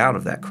our way out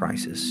of that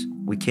crisis.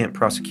 We can't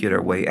prosecute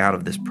our way out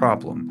of this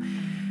problem.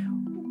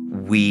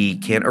 We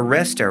can't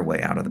arrest our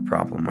way out of the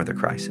problem or the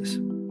crisis.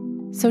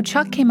 So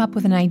Chuck came up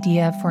with an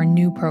idea for a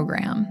new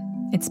program.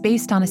 It's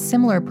based on a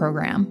similar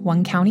program,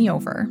 one county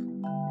over.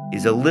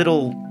 Is a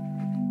little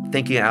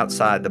thinking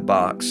outside the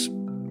box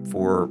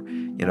for,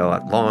 a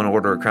law and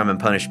order, crime and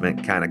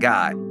punishment kind of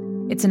guy.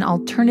 It's an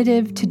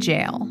alternative to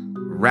jail.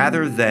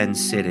 Rather than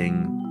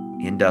sitting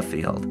in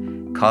Duffield,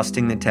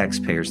 costing the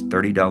taxpayers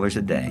 $30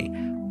 a day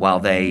while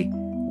they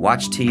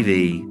watch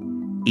TV,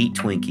 eat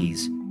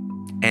Twinkies,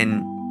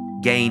 and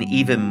gain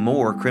even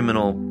more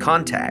criminal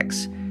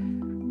contacts.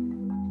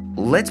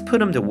 Let's put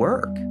them to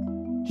work.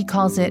 He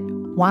calls it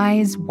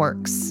Wise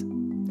Works.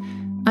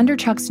 Under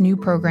Chuck's new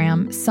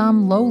program,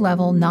 some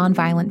low-level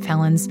nonviolent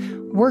felons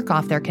work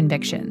off their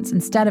convictions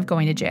instead of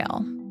going to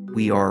jail.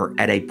 We are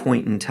at a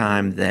point in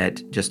time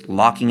that just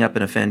locking up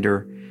an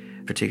offender,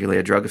 particularly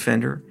a drug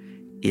offender,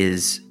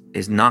 is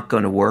not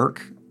going to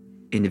work.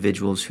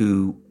 Individuals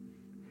who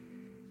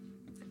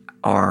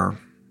are,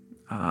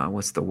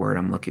 what's the word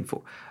I'm looking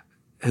for?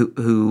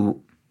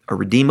 Who are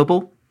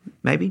redeemable,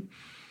 maybe,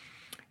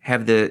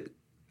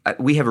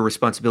 we have a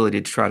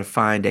responsibility to try to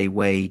find a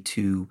way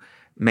to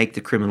make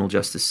the criminal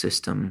justice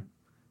system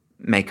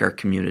make our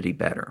community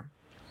better.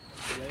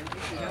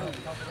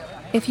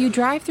 If you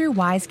drive through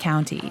Wise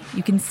County,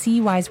 you can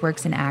see Wise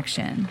Works in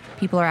action.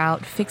 People are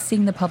out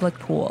fixing the public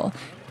pool,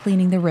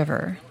 cleaning the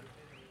river,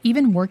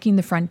 even working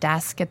the front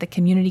desk at the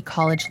community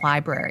college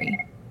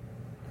library.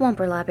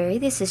 Wamper Library,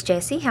 this is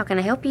Jessie. How can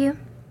I help you?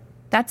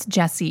 That's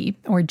Jessie,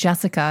 or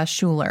Jessica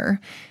Schuler.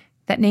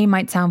 That name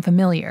might sound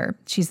familiar.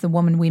 She's the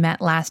woman we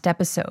met last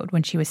episode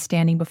when she was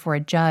standing before a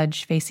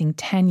judge facing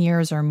 10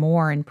 years or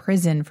more in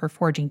prison for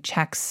forging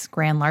checks,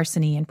 grand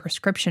larceny, and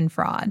prescription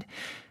fraud.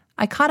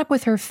 I caught up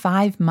with her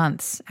 5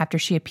 months after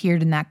she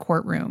appeared in that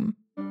courtroom.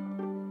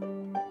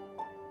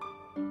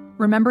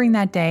 Remembering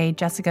that day,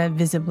 Jessica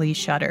visibly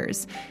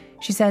shudders.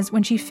 She says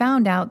when she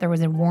found out there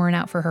was a warrant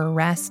out for her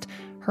arrest,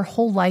 her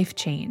whole life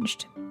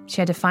changed. She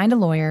had to find a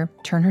lawyer,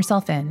 turn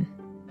herself in.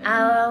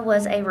 I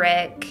was a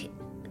wreck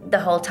the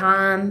whole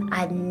time.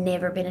 I've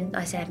never been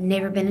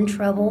in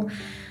trouble.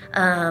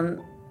 And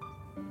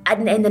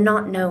the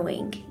not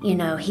knowing,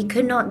 he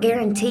could not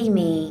guarantee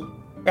me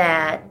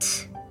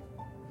that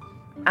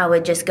I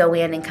would just go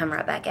in and come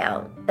right back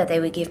out, that they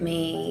would give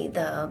me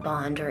the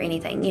bond or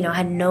anything. I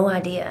had no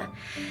idea.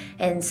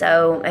 And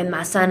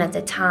my son at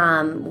the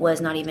time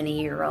was not even a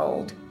year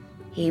old.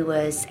 He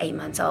was 8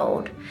 months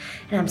old.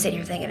 And I'm sitting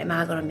here thinking, am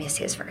I going to miss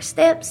his first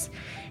steps?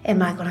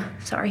 Am I going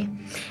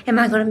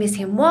to miss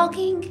him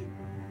walking?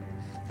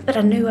 But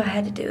I knew I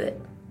had to do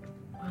it.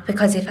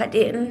 Because if I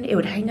didn't, it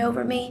would hang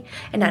over me,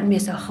 and I'd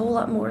miss a whole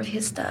lot more of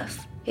his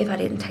stuff if I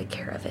didn't take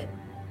care of it.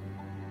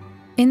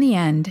 In the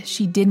end,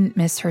 she didn't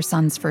miss her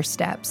son's first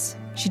steps.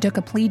 She took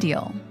a plea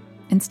deal.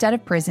 Instead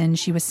of prison,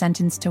 she was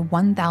sentenced to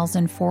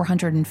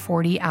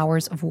 1,440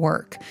 hours of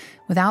work,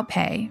 without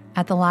pay,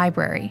 at the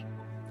library.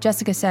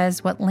 Jessica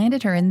says what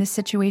landed her in this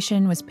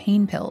situation was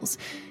pain pills.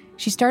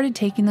 She started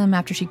taking them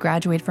after she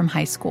graduated from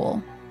high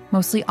school,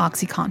 mostly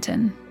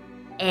OxyContin.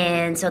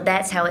 And so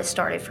that's how it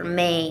started for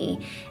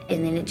me.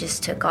 And then it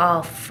just took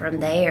off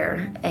from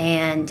there.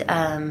 And,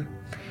 at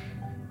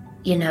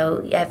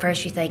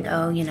first you think,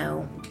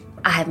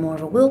 I have more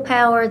of a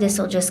willpower. This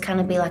will just kind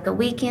of be like a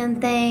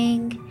weekend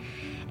thing.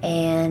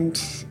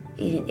 And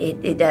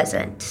it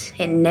doesn't.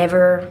 It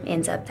never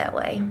ends up that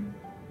way.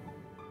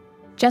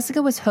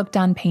 Jessica was hooked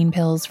on pain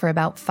pills for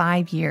about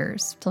 5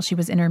 years, till she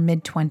was in her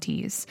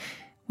mid-20s,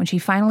 when she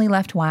finally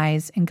left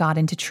Wise and got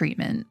into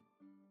treatment.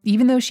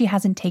 Even though she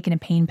hasn't taken a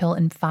pain pill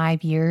in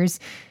 5 years,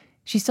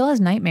 she still has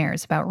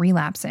nightmares about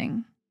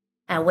relapsing.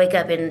 I wake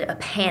up in a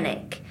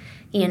panic,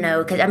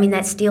 because,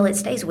 it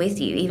stays with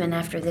you. Even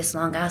after this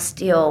long,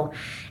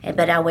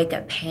 but I wake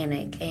up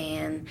panic.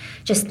 And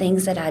just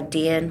things that I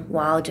did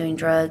while doing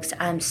drugs,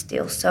 I'm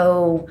still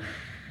so,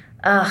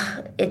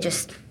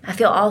 I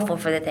feel awful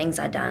for the things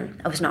I've done.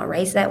 I was not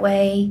raised that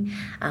way.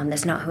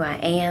 That's not who I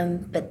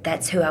am, but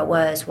that's who I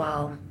was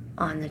while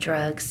on the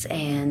drugs.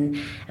 And,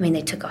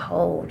 they took a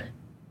hold.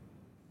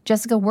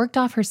 Jessica worked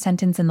off her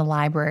sentence in the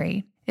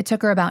library. It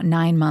took her about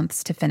 9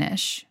 months to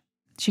finish.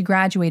 She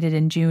graduated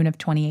in June of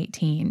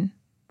 2018.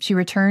 She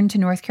returned to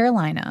North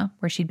Carolina,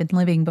 where she'd been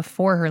living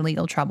before her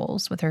legal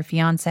troubles with her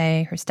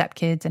fiancé, her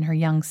stepkids, and her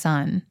young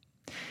son.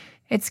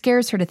 It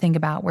scares her to think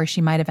about where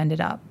she might have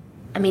ended up.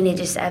 It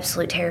just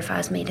absolutely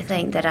terrifies me to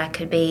think that I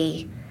could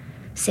be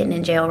sitting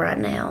in jail right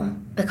now,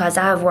 because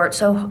I've worked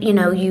so,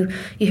 you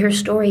hear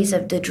stories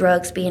of the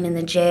drugs being in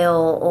the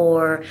jail,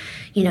 or,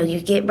 you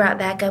get right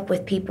back up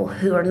with people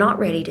who are not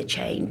ready to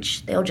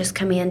change. They'll just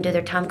come in, do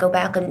their time, go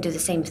back and do the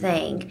same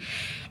thing.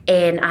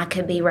 And I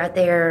could be right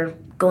there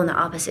going the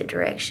opposite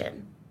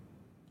direction.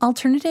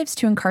 Alternatives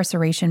to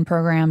incarceration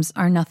programs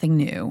are nothing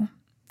new.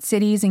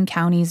 Cities and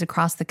counties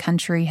across the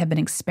country have been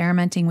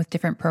experimenting with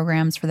different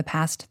programs for the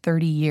past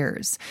 30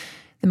 years.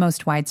 The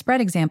most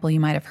widespread example you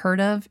might have heard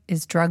of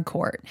is drug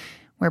court,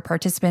 where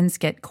participants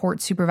get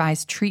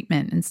court-supervised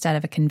treatment instead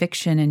of a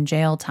conviction and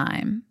jail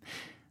time.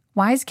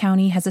 Wise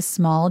County has a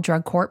small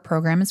drug court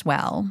program as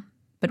well,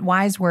 but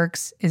Wise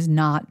Works is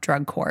not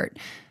drug court.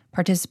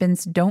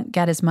 Participants don't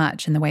get as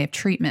much in the way of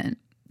treatment.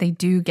 They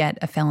do get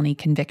a felony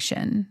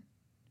conviction.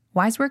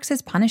 Wise Works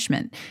is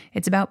punishment.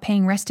 It's about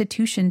paying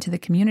restitution to the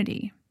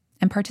community.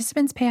 And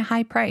participants pay a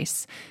high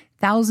price.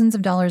 Thousands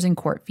of dollars in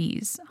court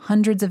fees,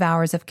 hundreds of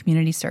hours of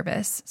community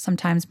service,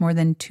 sometimes more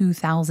than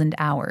 2,000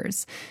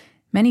 hours.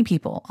 Many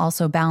people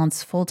also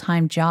balance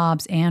full-time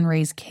jobs and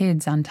raise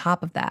kids on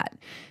top of that.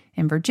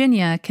 In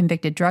Virginia,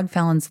 convicted drug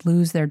felons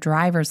lose their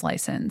driver's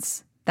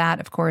license. That,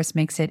 of course,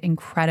 makes it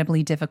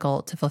incredibly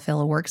difficult to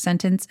fulfill a work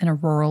sentence in a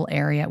rural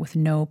area with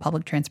no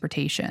public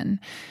transportation.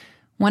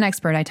 One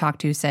expert I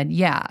talked to said,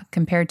 yeah,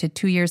 compared to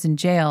 2 years in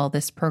jail,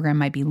 this program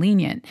might be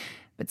lenient,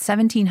 but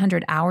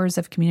 1,700 hours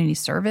of community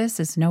service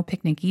is no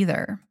picnic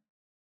either.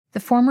 The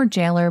former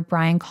jailer,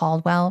 Brian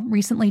Caldwell,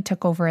 recently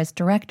took over as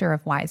director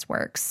of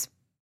WiseWorks.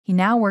 He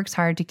now works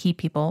hard to keep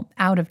people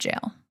out of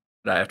jail.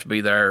 I have to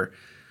be there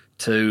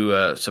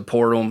to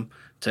support them,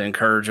 to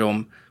encourage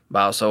them, but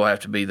I also have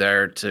to be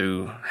there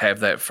to have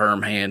that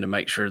firm hand to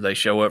make sure they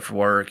show up for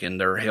work and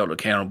they're held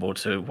accountable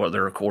to what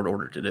they're court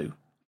ordered to do.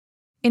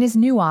 In his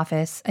new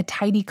office, a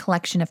tidy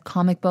collection of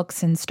comic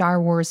books and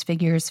Star Wars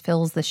figures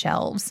fills the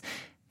shelves.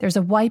 There's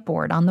a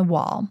whiteboard on the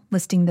wall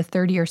listing the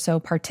 30 or so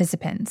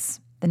participants,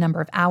 the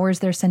number of hours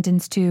they're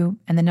sentenced to,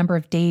 and the number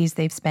of days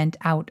they've spent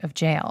out of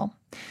jail.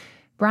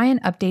 Brian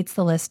updates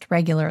the list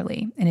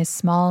regularly in his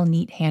small,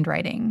 neat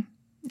handwriting.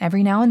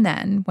 Every now and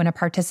then, when a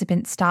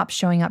participant stops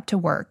showing up to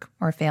work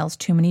or fails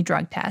too many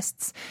drug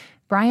tests,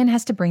 Brian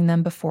has to bring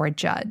them before a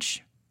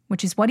judge,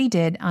 which is what he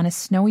did on a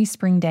snowy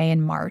spring day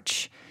in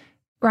March.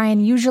 Brian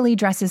usually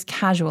dresses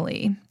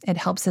casually. It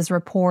helps his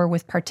rapport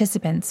with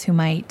participants who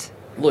might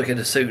look at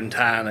a suit and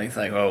tie and they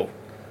think, oh,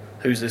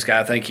 who's this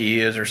guy think he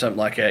is, or something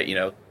like that, you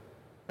know.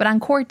 But on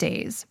court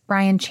days,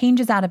 Brian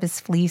changes out of his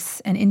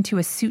fleece and into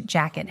a suit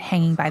jacket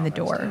hanging by the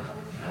door.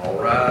 All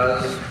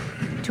rise.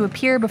 To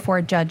appear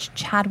before Judge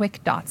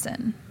Chadwick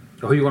Dotson.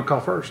 So who you want to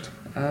call first?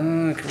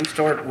 Can we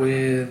start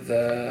with...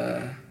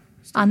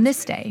 On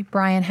this day,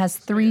 Brian has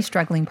 3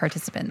 struggling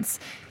participants.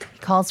 He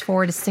calls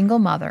forward a single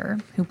mother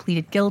who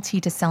pleaded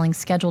guilty to selling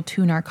Schedule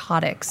II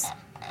narcotics.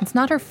 It's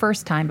not her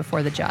first time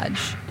before the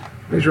judge.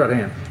 Raise your right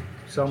hand.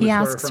 He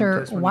asks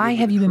her, why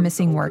have you been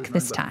missing work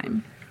this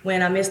time?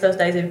 When I missed those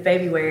days in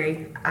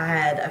February, I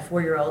had a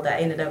 4-year-old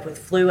that ended up with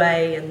flu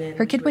A. And then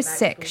her kid was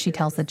sick, she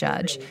tells the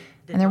judge,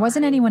 and there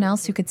wasn't anyone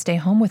else who could stay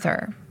home with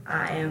her.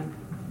 I am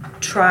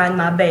trying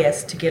my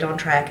best to get on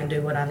track and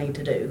do what I need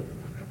to do.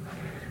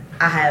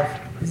 I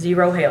have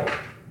 0 help.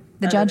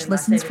 The judge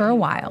listens for a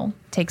while,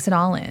 takes it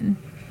all in.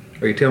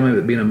 Are you telling me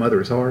that being a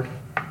mother is hard?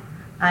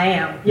 I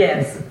am,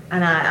 yes.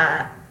 And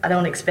I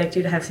don't expect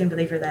you to have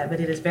sympathy for that, but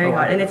it is very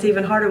hard. And it's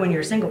even harder when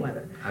you're a single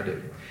mother. I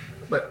do.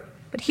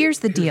 But here's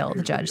the deal,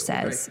 the judge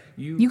says.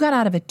 You got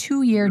out of a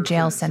 2-year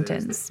jail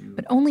sentence,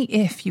 but only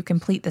if you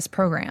complete this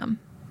program.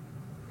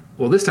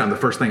 Well, this time the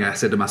first thing I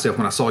said to myself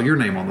when I saw your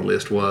name on the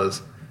list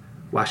was,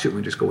 why shouldn't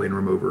we just go ahead and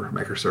remove her,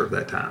 make her serve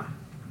that time?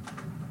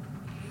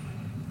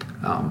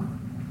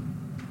 I'm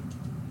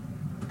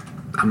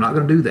not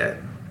going to do that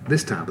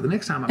this time, but the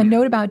next time... A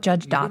note about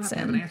Judge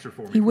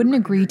Dotson. He wouldn't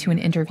agree to an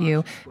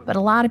interview, but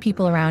a lot of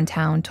people around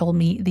town told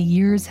me the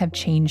years have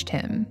changed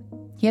him.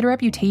 He had a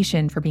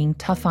reputation for being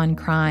tough on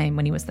crime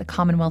when he was the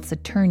Commonwealth's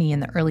attorney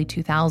in the early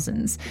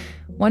 2000s.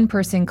 One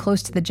person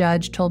close to the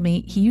judge told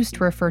me he used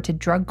to refer to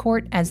drug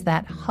court as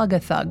that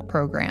hug-a-thug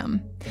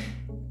program.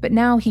 But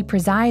now he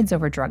presides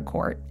over drug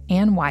court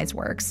and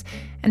WiseWorks,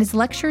 and his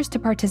lectures to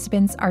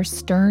participants are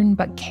stern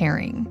but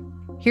caring.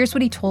 Here's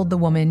what he told the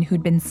woman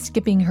who'd been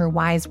skipping her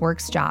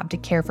WiseWorks job to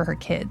care for her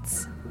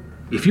kids.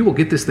 If you will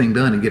get this thing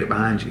done and get it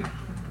behind you,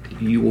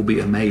 you will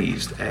be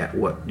amazed at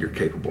what you're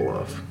capable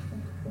of.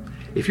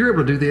 If you're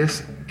able to do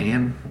this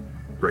and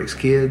raise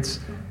kids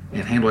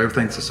and handle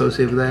everything that's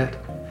associated with that,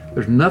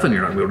 there's nothing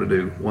you're not going to be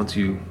able to do once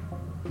you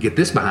get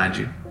this behind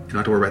you. You don't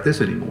have to worry about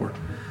this anymore.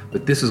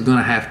 But this is going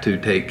to have to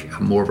take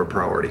more of a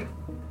priority.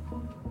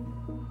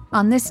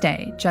 On this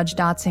day, Judge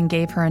Dotson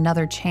gave her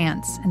another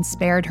chance and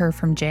spared her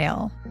from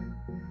jail.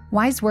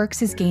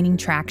 WiseWorks is gaining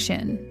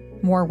traction.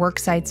 More work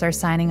sites are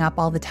signing up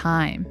all the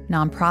time,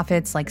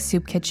 nonprofits like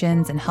soup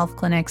kitchens and health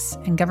clinics,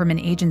 and government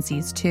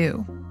agencies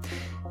too.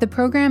 The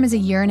program is 1.5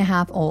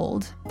 years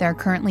old. There are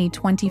currently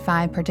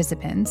 25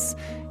 participants.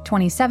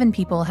 27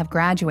 people have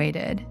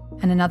graduated,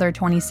 and another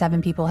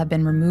 27 people have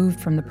been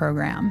removed from the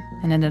program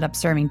and ended up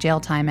serving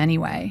jail time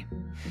anyway.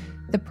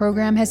 The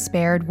program has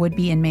spared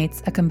would-be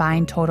inmates a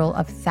combined total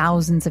of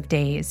thousands of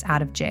days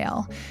out of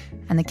jail,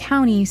 and the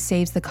county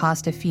saves the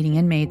cost of feeding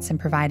inmates and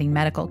providing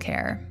medical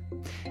care.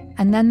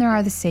 And then there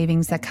are the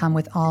savings that come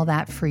with all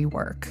that free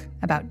work,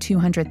 about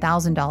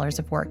 $200,000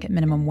 of work at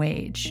minimum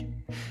wage.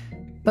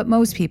 But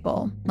most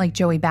people, like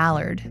Joey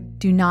Ballard,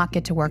 do not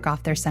get to work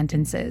off their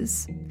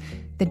sentences.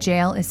 The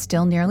jail is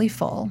still nearly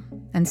full,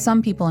 and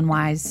some people in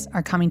Wise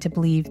are coming to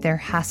believe there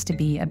has to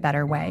be a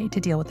better way to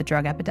deal with the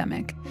drug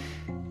epidemic.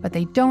 But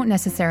they don't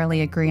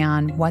necessarily agree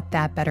on what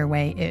that better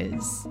way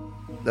is.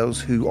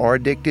 Those who are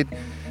addicted,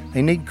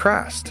 they need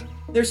Christ.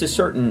 There's a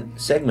certain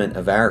segment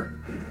of our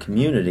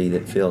community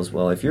that feels,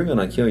 well, if you're going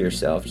to kill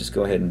yourself, just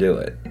go ahead and do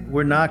it.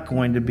 We're not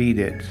going to beat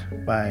it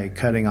by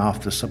cutting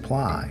off the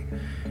supply,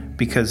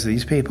 because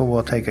these people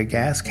will take a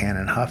gas can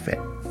and huff it,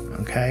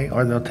 okay?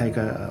 Or they'll take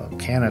a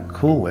can of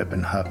Cool Whip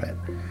and huff it.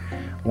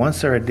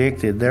 Once they're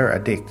addicted, they're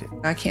addicted.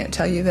 I can't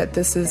tell you that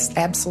this is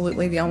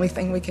absolutely the only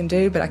thing we can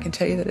do, but I can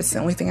tell you that it's the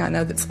only thing I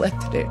know that's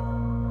left to do.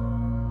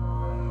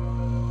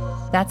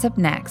 That's up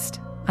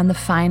next on the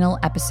final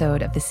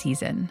episode of the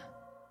season.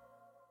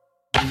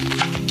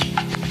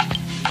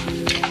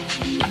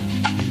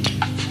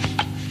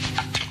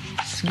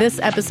 This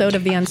episode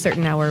of The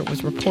Uncertain Hour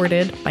was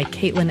reported by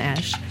Caitlin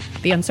Esch.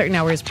 The Uncertain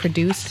Hour is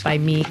produced by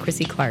me,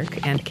 Chrissy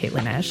Clark, and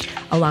Caitlin Esch,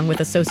 along with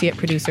associate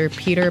producer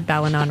Peter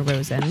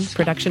Balanon-Rosen,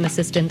 production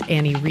assistant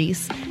Annie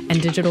Reese, and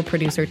digital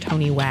producer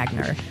Tony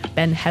Wagner.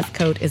 Ben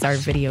Heathcote is our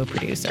video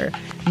producer.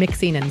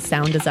 Mixing and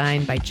sound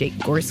design by Jake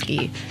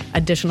Gorski.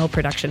 Additional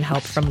production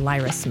help from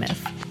Lyra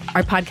Smith.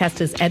 Our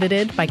podcast is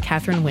edited by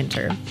Catherine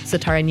Winter.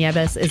 Satara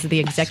Nieves is the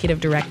executive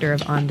director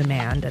of On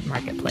Demand at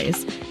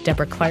Marketplace.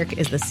 Deborah Clark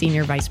is the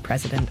senior vice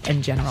president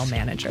and general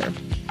manager.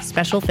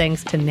 Special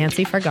thanks to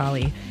Nancy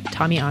Fargali,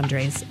 Tommy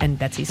Andres, and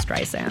Betsy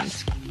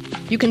Streisand.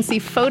 You can see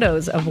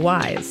photos of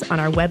Wise on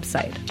our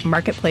website,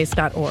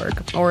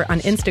 marketplace.org, or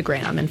on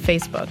Instagram and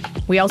Facebook.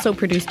 We also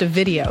produced a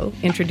video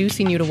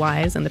introducing you to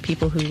Wise and the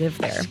people who live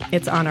there.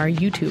 It's on our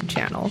YouTube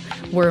channel.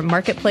 We're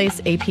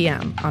Marketplace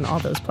APM on all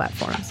those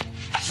platforms.